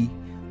 You see,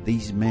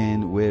 these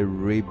men were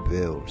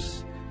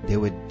rebels. They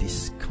were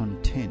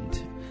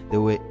discontent. They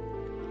were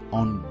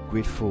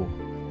ungrateful,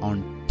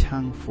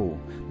 unthankful.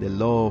 They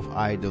love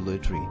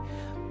idolatry.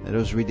 Let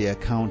us read the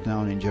account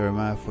now in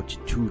Jeremiah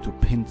 42 to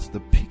paint the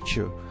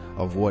picture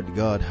of what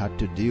God had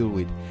to deal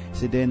with.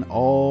 So then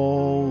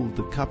all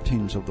the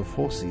captains of the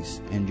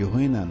forces, and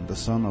Johanan the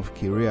son of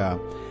Kareah,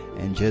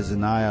 and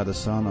Jezaniah the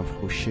son of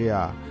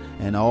Hoshea,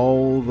 and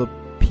all the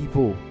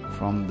people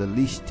from the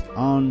least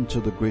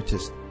unto the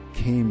greatest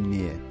came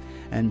near,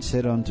 and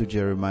said unto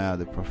Jeremiah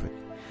the prophet,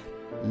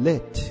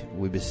 let,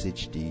 we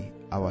beseech thee,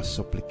 our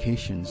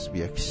supplications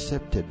be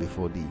accepted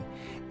before thee,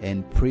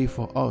 and pray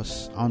for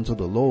us unto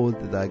the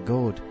Lord thy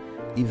God,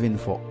 even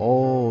for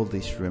all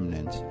this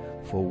remnant.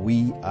 For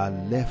we are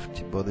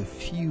left but a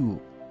few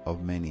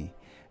of many,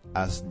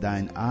 as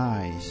thine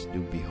eyes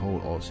do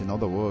behold us. In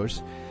other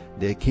words,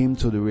 they came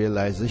to the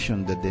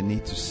realization that they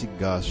need to seek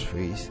God's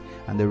face,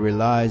 and they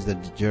realized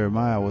that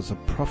Jeremiah was a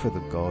prophet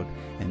of God,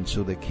 and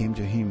so they came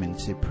to him and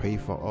said, pray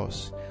for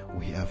us.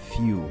 We are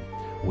few.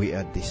 We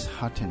are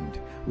disheartened.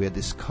 We are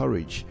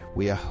discouraged.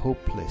 We are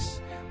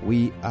hopeless.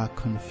 We are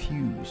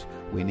confused.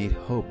 We need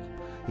hope.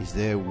 Is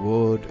there a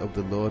word of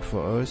the Lord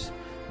for us?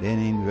 Then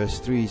in verse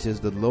 3 it says,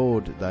 the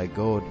Lord thy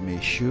God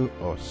may show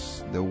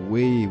us the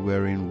way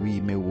wherein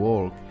we may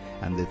walk,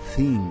 and the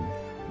thing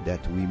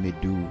that we may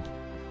do.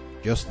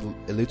 Just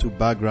a little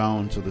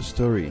background to the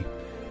story.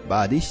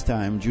 By this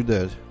time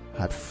Judah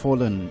had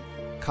fallen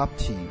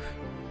captive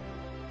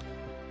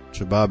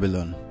to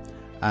Babylon,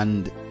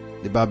 and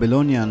the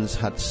Babylonians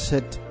had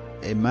set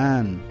a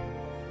man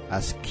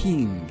as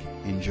king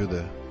in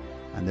Judah,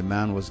 and the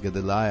man was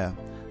Gedaliah.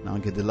 Now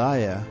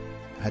Gedaliah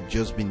had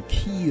just been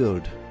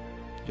killed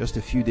just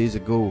a few days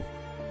ago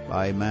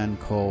by a man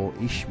called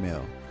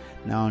Ishmael.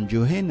 Now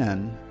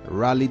Johanan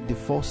rallied the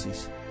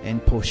forces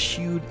and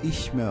pursued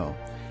Ishmael,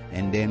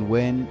 and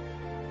then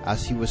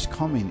as he was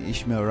coming,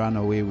 Ishmael ran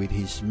away with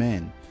his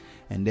men,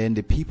 and then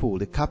the people,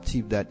 the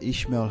captive that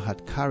Ishmael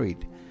had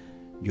carried,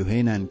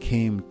 Johanan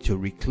came to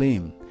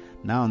reclaim.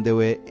 Now they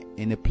were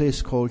in a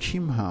place called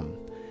Shimham.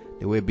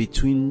 They were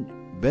between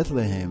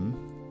Bethlehem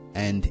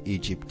and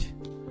Egypt.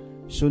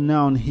 So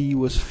now he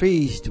was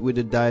faced with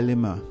a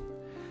dilemma.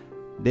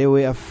 They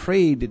were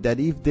afraid that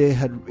if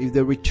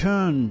they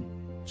return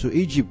to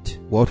Egypt,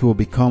 what will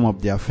become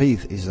of their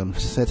faith is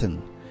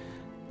uncertain.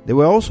 They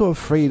were also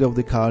afraid of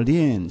the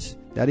Chaldeans,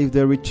 that if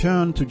they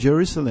return to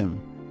Jerusalem,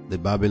 the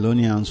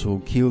Babylonians will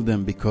kill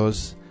them,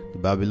 because the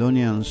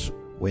Babylonians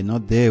were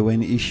not there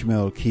when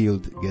Ishmael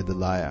killed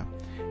Gedaliah.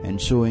 And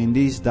so in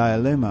this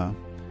dilemma,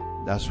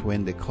 that's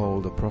when they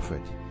called the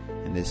prophet.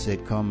 And they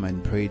said, come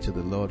and pray to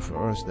the Lord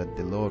for us, that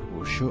the Lord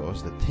will show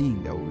us the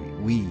thing that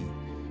we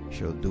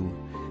shall do.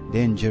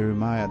 Then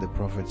Jeremiah the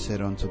prophet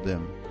said unto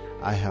them,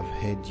 I have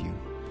heard you.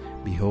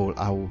 Behold,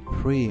 I will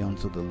pray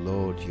unto the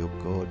Lord your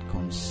God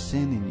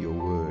concerning your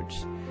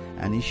words.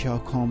 And it shall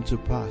come to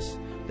pass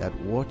that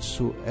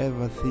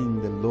whatsoever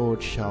thing the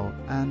Lord shall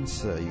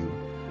answer you,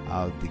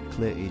 I'll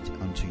declare it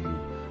unto you.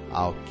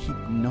 I'll keep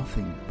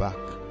nothing back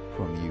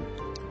from you.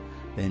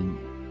 Then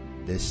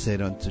they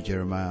said unto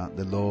Jeremiah,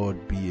 the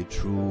Lord be a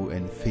true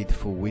and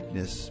faithful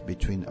witness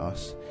between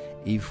us,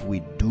 if we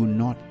do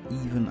not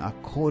even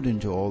according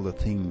to all the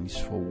things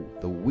for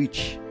the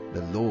which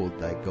the Lord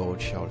thy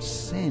God shall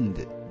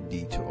send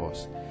thee to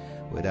us,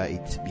 whether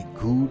it be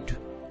good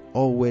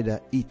or whether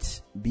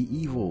it be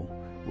evil,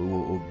 we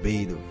will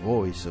obey the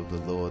voice of the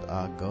Lord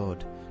our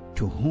God,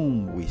 to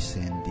whom we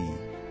send thee,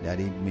 that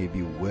it may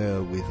be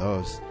well with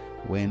us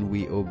when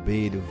we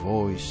obey the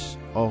voice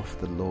of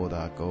the Lord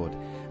our God.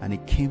 And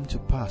it came to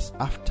pass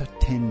after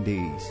 10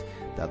 days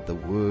that the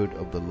word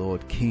of the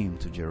Lord came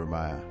to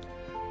Jeremiah.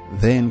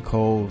 Then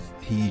called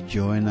he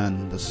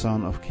Johanan the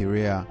son of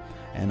Kareah,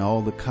 and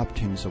all the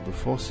captains of the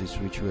forces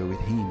which were with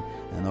him,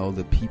 and all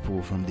the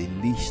people from the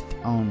least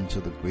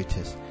unto the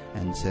greatest,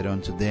 and said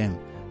unto them,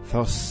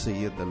 Thus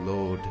saith the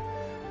Lord,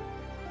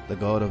 the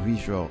God of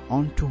Israel,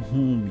 unto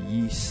whom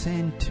ye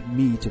sent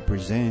me to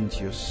present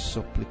your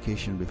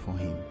supplication before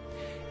him.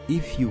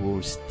 If you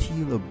will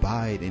still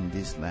abide in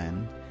this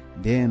land,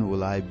 then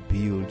will I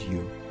build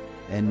you,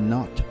 and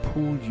not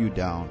pull you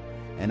down,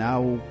 and I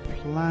will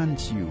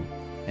plant you,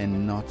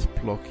 and not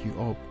pluck you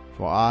up.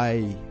 For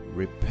I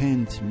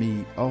repent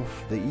me of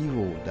the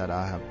evil that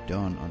I have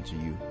done unto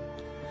you.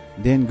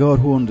 Then God,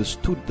 who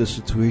understood the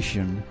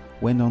situation,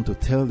 went on to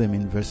tell them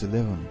in verse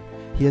 11.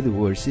 Hear the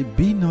words, say,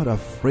 be not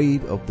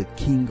afraid of the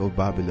king of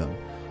Babylon,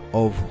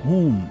 of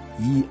whom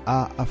ye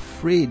are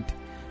afraid.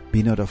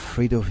 Be not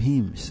afraid of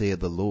him, saith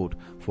the Lord,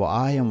 for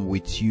I am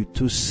with you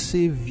to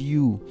save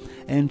you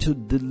and to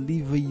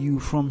deliver you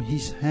from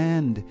his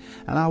hand.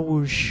 And I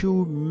will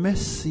show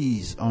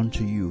mercies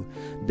unto you,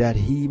 that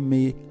he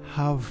may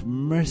have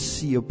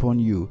mercy upon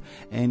you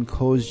and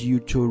cause you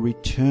to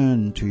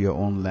return to your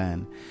own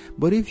land.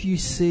 But if you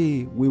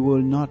say, we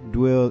will not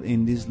dwell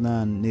in this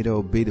land, neither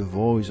obey the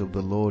voice of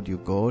the Lord your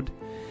God,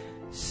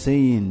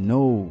 saying,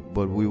 no,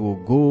 but we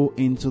will go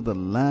into the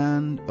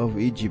land of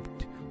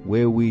Egypt,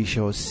 where we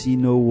shall see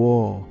no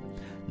war,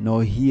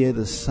 nor hear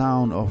the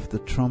sound of the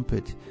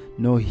trumpet,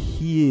 nor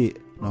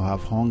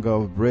have hunger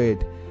of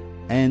bread,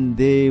 and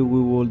there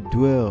we will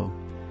dwell.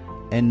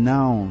 And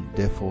now,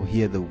 therefore,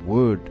 hear the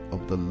word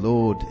of the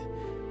Lord,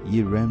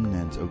 ye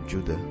remnant of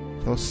Judah.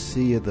 Thus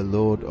saith the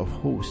Lord of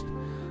hosts,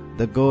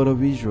 the God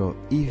of Israel,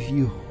 if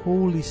you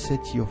wholly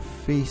set your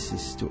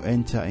faces to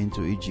enter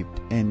into Egypt,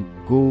 and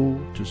go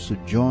to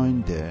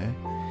sojourn there,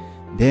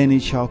 then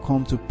it shall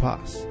come to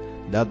pass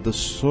that the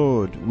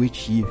sword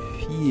which ye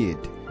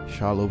feared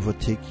shall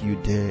overtake you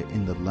there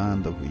in the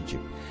land of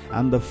Egypt,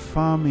 and the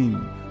famine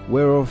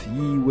whereof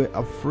ye were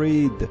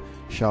afraid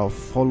shall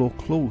follow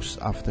close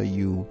after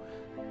you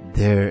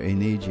there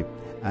in Egypt,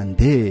 and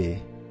there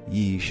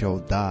ye shall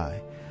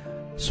die.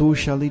 So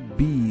shall it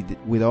be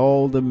with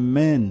all the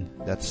men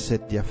that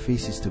set their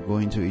faces to go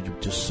into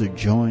Egypt to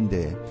sojourn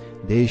there.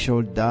 They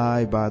shall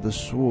die by the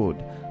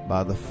sword,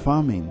 by the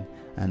famine,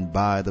 and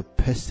by the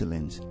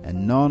pestilence,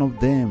 and none of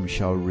them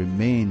shall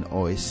remain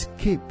or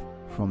escape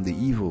from the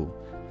evil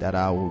that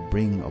I will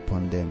bring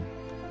upon them.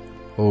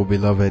 Oh,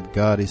 beloved,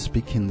 God is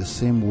speaking the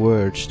same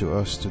words to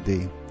us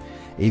today.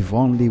 If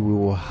only we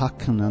will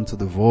hearken unto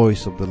the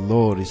voice of the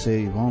Lord. He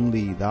said, if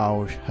only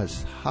thou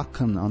hast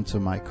hearkened unto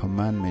my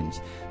commandments,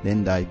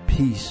 then thy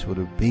peace would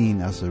have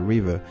been as a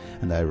river,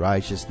 and thy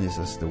righteousness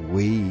as the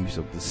waves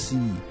of the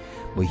sea.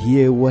 But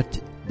hear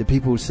what the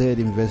people said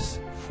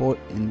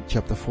in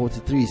chapter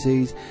 43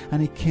 says,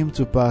 and it came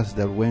to pass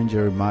that when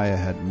Jeremiah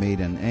had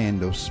made an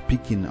end of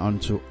speaking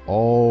unto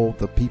all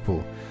the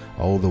people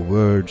all the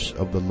words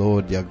of the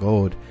Lord their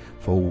God,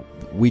 for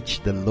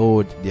which the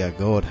Lord their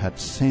God had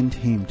sent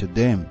him to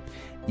them,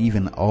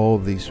 even all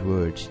these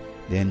words,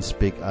 then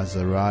spake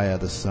Azariah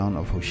the son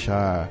of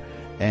Hoshea,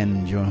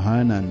 and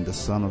Johanan the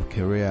son of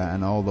Kareah,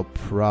 and all the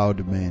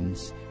proud men,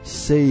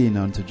 saying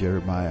unto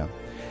Jeremiah.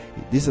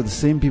 These are the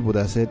same people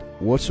that said,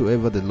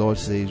 whatsoever the Lord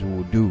says we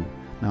will do.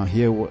 Now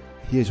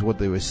here's what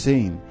they were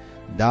saying.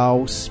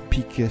 Thou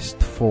speakest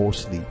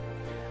falsely.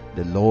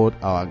 The Lord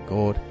our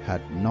God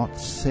had not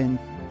sent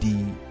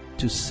thee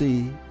to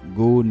say,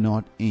 go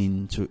not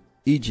into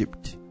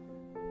Egypt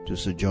to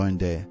sojourn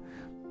there.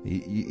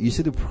 You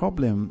see, the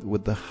problem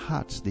with the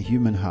hearts, the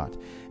human heart,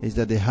 is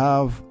that they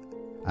have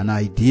an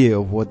idea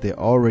of what they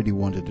already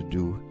wanted to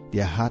do.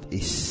 Their heart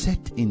is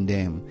set in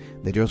them.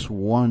 They just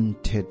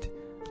wanted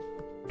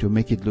to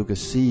make it look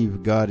as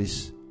if God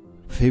is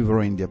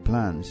favoring their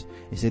plans.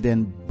 He said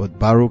then, but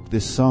Baruch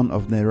the son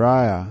of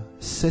Neriah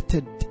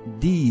setteth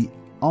thee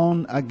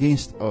on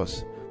against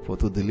us, for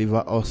to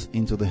deliver us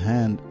into the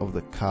hand of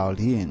the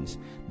Chaldeans,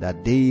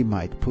 that they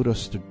might put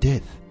us to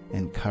death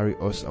and carry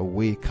us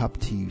away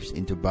captives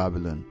into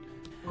Babylon.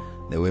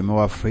 They were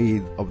more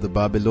afraid of the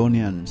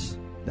Babylonians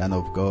than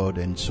of God,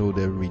 and so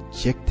they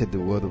rejected the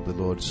word of the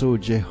Lord. So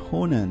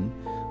Jehonan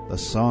the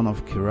son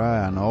of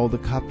Kareah and all the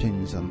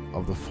captains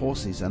of the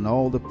forces and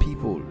all the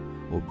people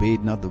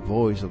obeyed not the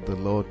voice of the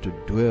Lord to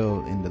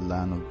dwell in the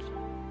land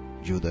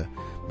of Judah.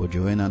 But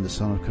Johanan the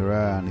son of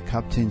Kareah and the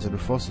captains of the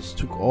forces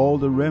took all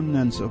the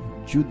remnants of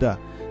Judah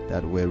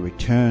that were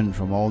returned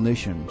from all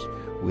nations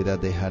whither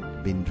they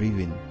had been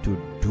driven, to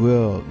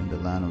dwell in the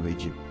land of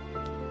Egypt.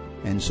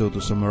 And so,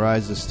 to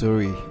summarize the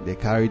story, they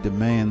carried the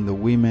men, the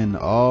women,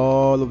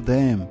 all of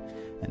them,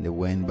 and they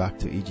went back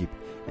to Egypt.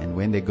 And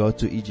when they got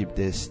to Egypt,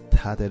 they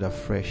started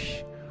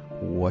afresh,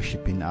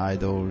 worshipping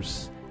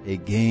idols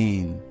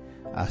again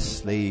as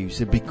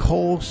slaves,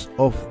 because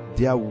of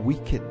their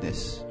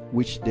wickedness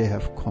which they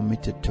have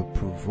committed to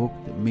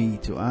provoke me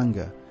to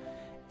anger,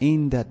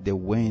 in that they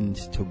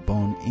went to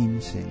burn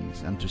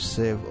incense and to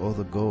serve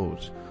other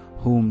gods,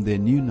 whom they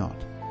knew not,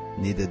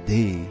 neither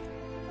they,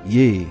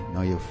 yea,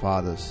 nor your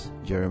fathers.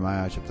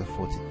 Jeremiah chapter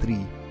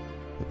 43,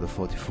 chapter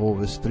 44,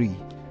 verse 3.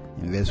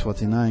 In verse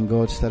 49,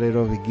 God started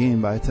off again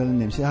by telling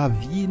them, say,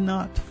 have ye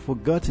not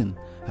forgotten?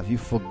 Have you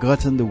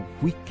forgotten the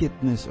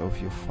wickedness of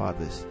your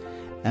fathers,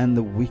 and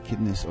the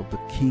wickedness of the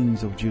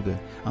kings of Judah,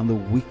 and the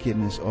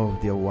wickedness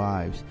of their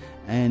wives,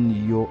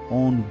 and your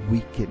own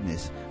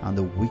wickedness, and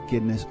the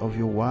wickedness of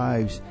your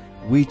wives,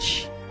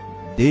 which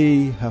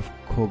they have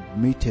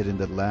committed in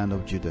the land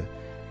of Judah,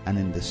 and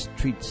in the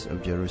streets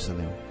of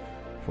Jerusalem.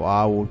 For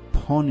I will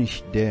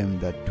punish them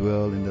that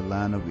dwell in the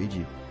land of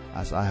Egypt,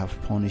 as I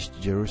have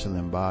punished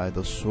Jerusalem by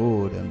the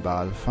sword, and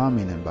by the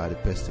famine, and by the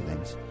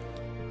pestilence.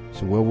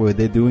 So what were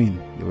they doing?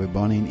 They were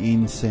burning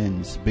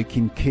incense,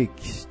 baking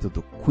cakes to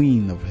the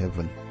Queen of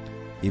Heaven.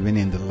 Even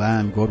in the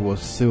land, God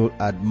was still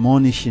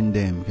admonishing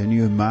them. Can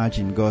you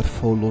imagine? God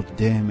followed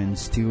them and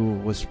still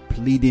was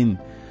pleading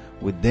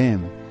with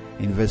them.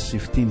 In verse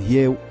 15,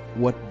 hear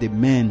what the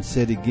men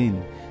said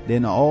again.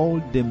 Then all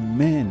the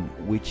men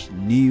which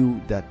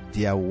knew that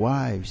their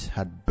wives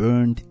had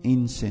burned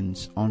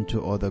incense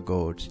unto other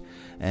gods,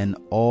 and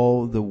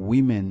all the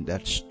women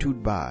that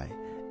stood by,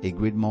 a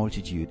great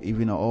multitude,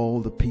 even all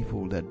the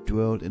people that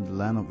dwelt in the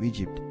land of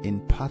Egypt, in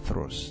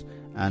Pathros,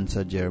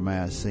 answered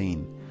Jeremiah,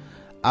 saying,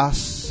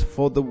 As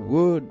for the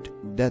word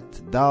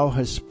that thou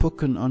hast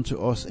spoken unto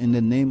us in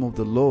the name of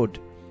the Lord,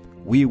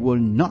 we will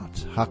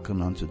not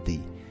hearken unto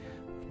thee,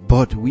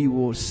 but we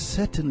will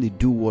certainly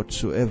do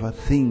whatsoever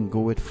thing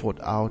goeth forth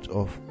out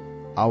of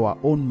our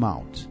own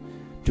mouth,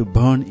 to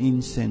burn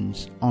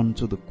incense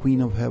unto the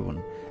Queen of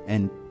Heaven,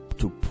 and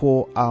to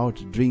pour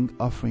out drink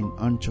offering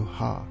unto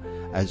her,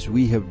 as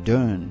we have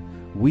done,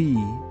 we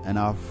and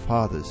our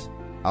fathers,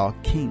 our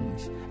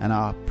kings and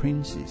our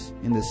princes,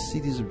 in the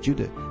cities of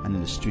Judah and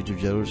in the streets of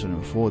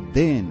Jerusalem. For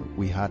then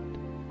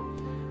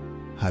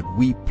had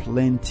we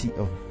plenty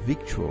of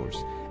victuals,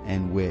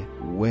 and were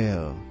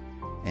well,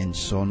 and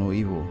saw no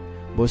evil.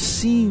 But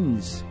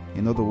since,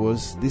 in other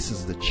words, this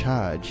is the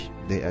charge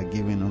they are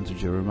giving unto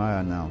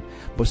Jeremiah now.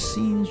 But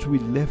since we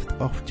left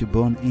off to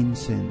burn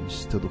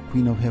incense to the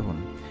Queen of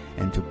Heaven,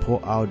 and to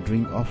pour out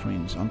drink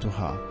offerings unto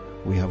her,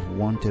 we have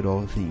wanted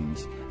all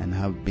things, and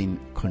have been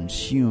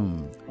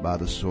consumed by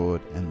the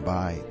sword and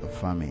by the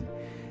famine.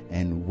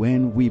 And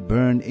when we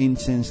burned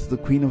incense to the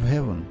Queen of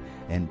Heaven,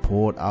 and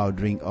poured out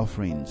drink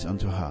offerings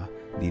unto her,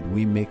 did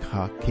we make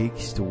her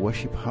cakes to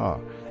worship her,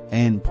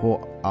 and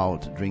pour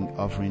out drink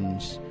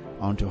offerings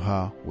unto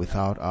her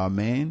without our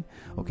men?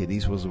 Okay,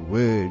 this was the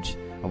words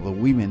of the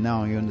women.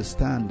 Now you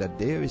understand that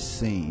there is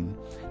saying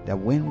that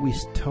when we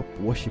stopped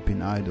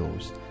worshiping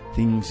idols,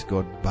 things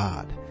got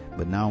bad.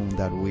 But now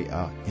that we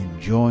are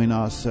enjoying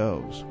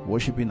ourselves,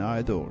 worshiping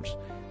idols,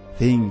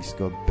 things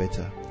got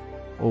better.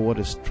 Oh, what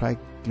a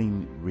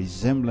striking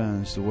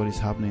resemblance to what is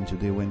happening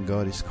today when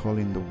God is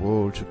calling the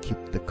world to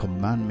keep the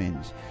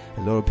commandments.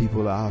 A lot of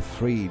people are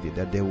afraid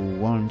that they will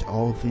want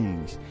all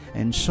things.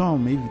 And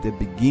some, if they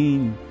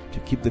begin to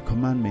keep the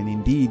commandment,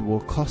 indeed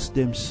will cost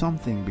them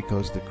something,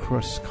 because the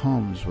cross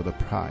comes with a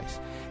price.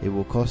 It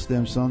will cost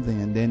them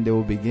something, and then they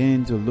will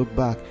begin to look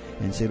back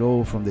and say,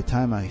 oh, from the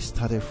time I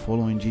started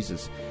following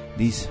Jesus,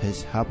 this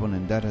has happened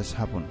and that has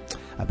happened.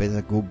 I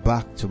better go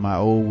back to my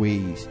old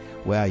ways,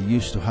 where I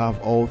used to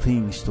have all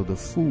things to the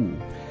full.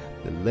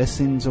 The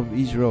lessons of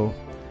Israel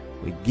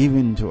were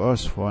given to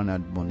us for an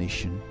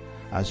admonition.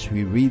 As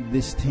we read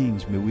these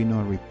things, may we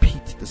not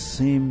repeat the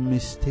same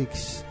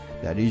mistakes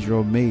that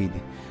Israel made,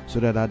 so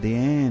that at the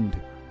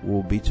end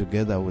we'll be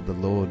together with the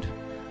Lord,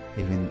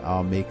 even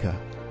our Maker.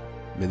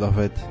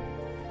 Beloved,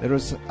 let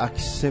us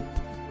accept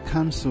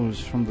counsels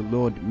from the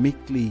Lord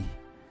meekly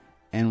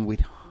and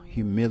with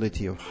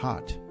humility of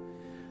heart.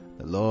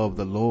 The law of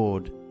the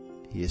Lord,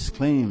 he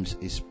exclaims,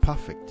 is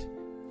perfect,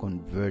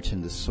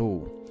 converting the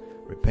soul.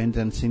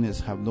 Repentant sinners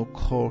have no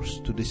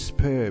cause to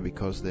despair,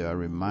 because they are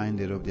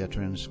reminded of their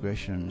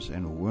transgressions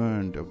and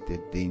warned of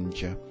their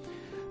danger.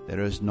 Let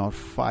us not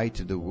fight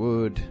the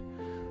word.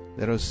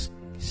 Let us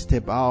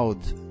step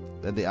out,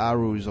 that the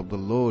arrows of the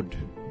Lord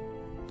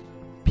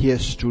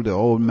pierce through the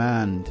old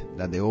man,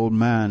 that the old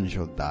man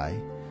shall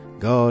die.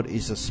 God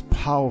is as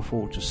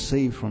powerful to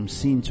save from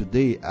sin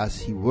today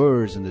as he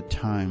was in the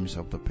times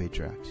of the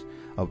patriarchs,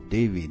 of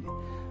David,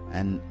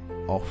 and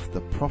of the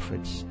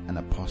prophets and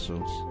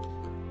apostles.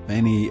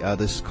 Many are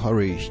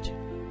discouraged.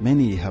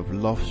 Many have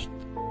lost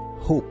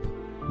hope.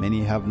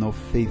 Many have no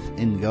faith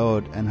in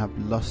God and have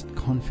lost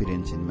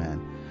confidence in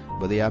man.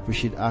 But they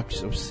appreciate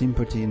acts of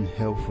sympathy and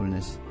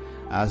helpfulness,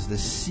 as they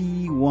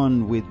see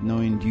one with no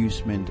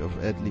inducement of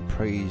earthly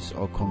praise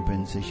or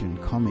compensation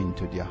coming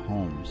to their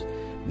homes,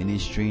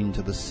 ministering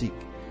to the sick,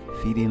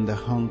 feeding the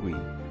hungry,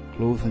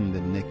 clothing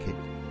the naked,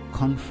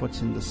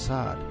 comforting the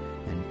sad,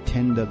 and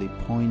tenderly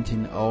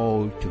pointing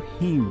all to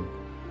him,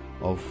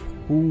 of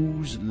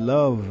whose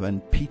love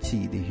and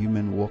pity the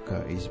human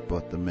worker is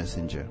but the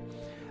messenger.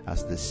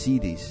 As they see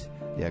this,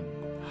 their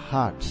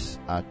hearts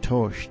are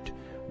touched,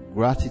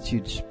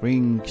 gratitude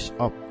springs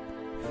up,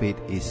 faith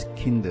is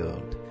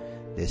kindled.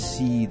 They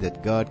see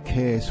that God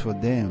cares for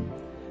them,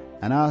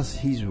 and as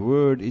his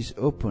word is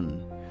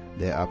open,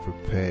 they are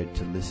prepared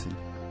to listen.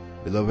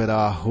 Beloved,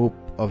 our hope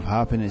of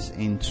happiness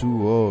in 2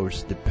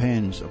 worlds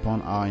depends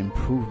upon our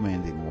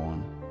improvement in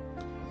one.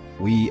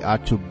 We are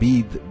to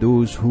bid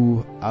those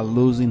who are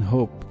losing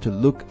hope to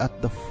look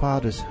at the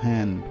Father's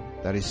hand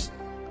that is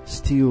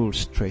still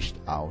stretched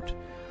out,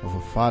 of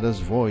a father's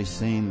voice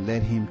saying,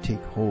 let him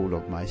take hold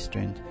of my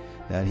strength,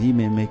 that he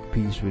may make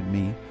peace with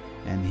me,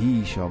 and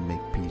he shall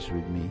make peace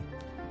with me.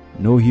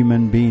 No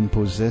human being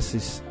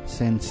possesses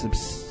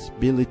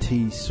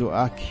sensibility so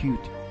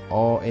acute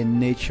or a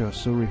nature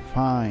so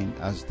refined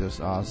as does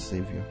our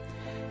Savior.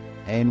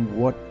 And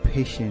what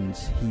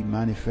patience he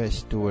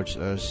manifests towards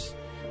us.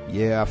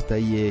 Year after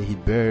year he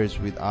bears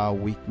with our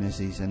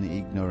weaknesses and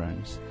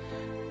ignorance,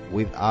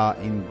 with our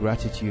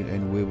ingratitude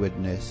and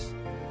waywardness.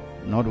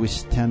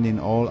 Notwithstanding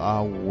all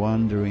our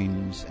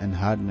wanderings and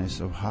hardness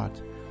of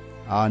heart,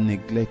 our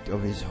neglect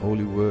of his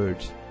holy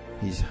words,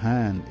 his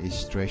hand is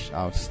stretched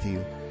out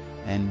still,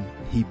 and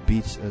he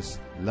bids us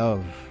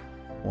love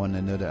one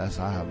another as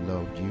I have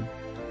loved you.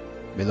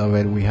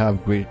 Beloved, we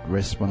have great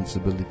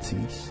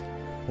responsibilities.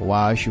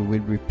 Why should we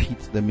repeat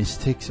the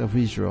mistakes of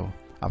Israel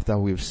after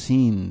we've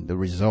seen the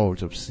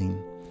results of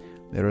sin?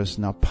 Let us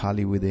not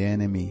parley with the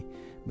enemy,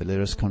 but let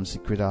us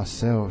consecrate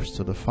ourselves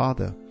to the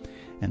Father,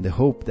 and the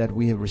hope that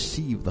we have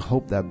received, the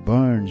hope that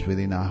burns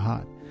within our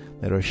heart.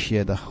 Let us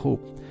share the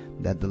hope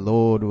that the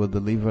Lord will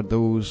deliver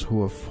those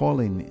who are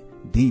falling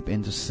deep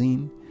into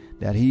sin,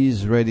 that he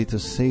is ready to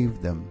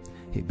save them.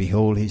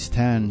 Behold, he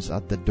stands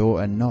at the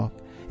door and knock.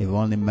 If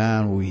only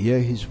man will hear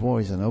his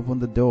voice and open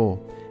the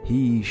door,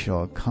 he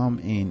shall come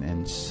in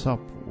and sup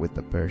with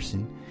the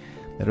person.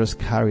 Let us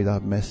carry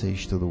that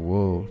message to the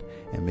world,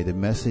 and may the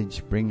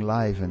message bring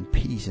life and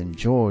peace and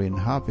joy and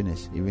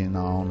happiness even in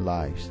our own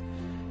lives.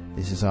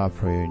 This is our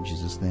prayer in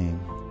Jesus' name.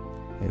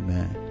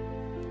 Amen.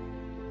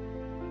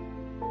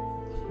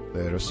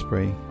 Let us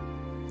pray.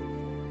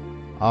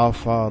 Our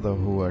Father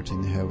who art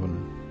in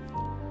heaven,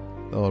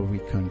 Lord, we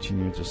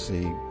continue to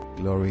say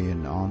glory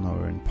and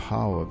honor and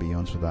power be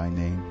unto thy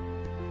name.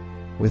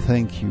 We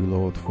thank you,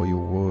 Lord, for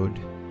your word.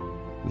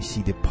 We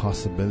see the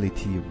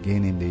possibility of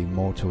gaining the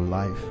immortal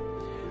life.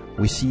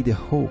 We see the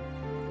hope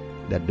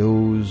that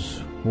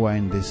those who are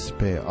in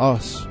despair,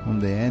 us whom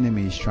the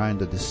enemy is trying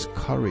to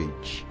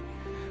discourage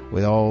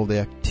with all the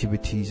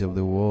activities of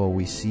the world,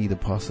 we see the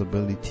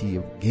possibility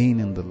of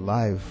gaining the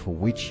life for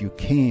which you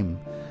came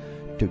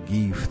to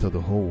give to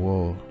the whole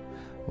world.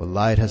 Well,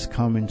 light has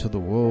come into the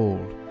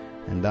world,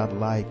 and that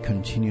light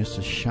continues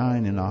to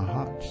shine in our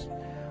hearts.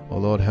 Oh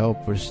Lord,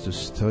 help us to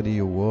study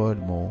your word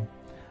more.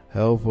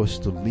 Help us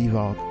to live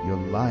out your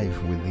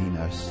life within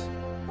us.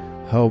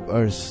 Help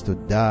us to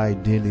die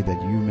daily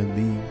that you may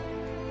live.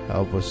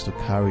 Help us to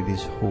carry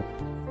this hope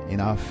in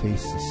our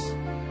faces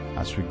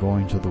as we go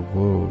into the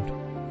world.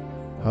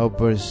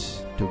 Help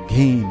us to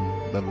gain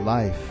the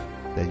life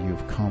that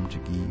you've come to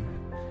give.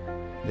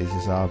 This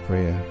is our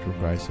prayer through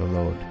Christ our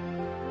Lord.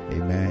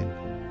 Amen.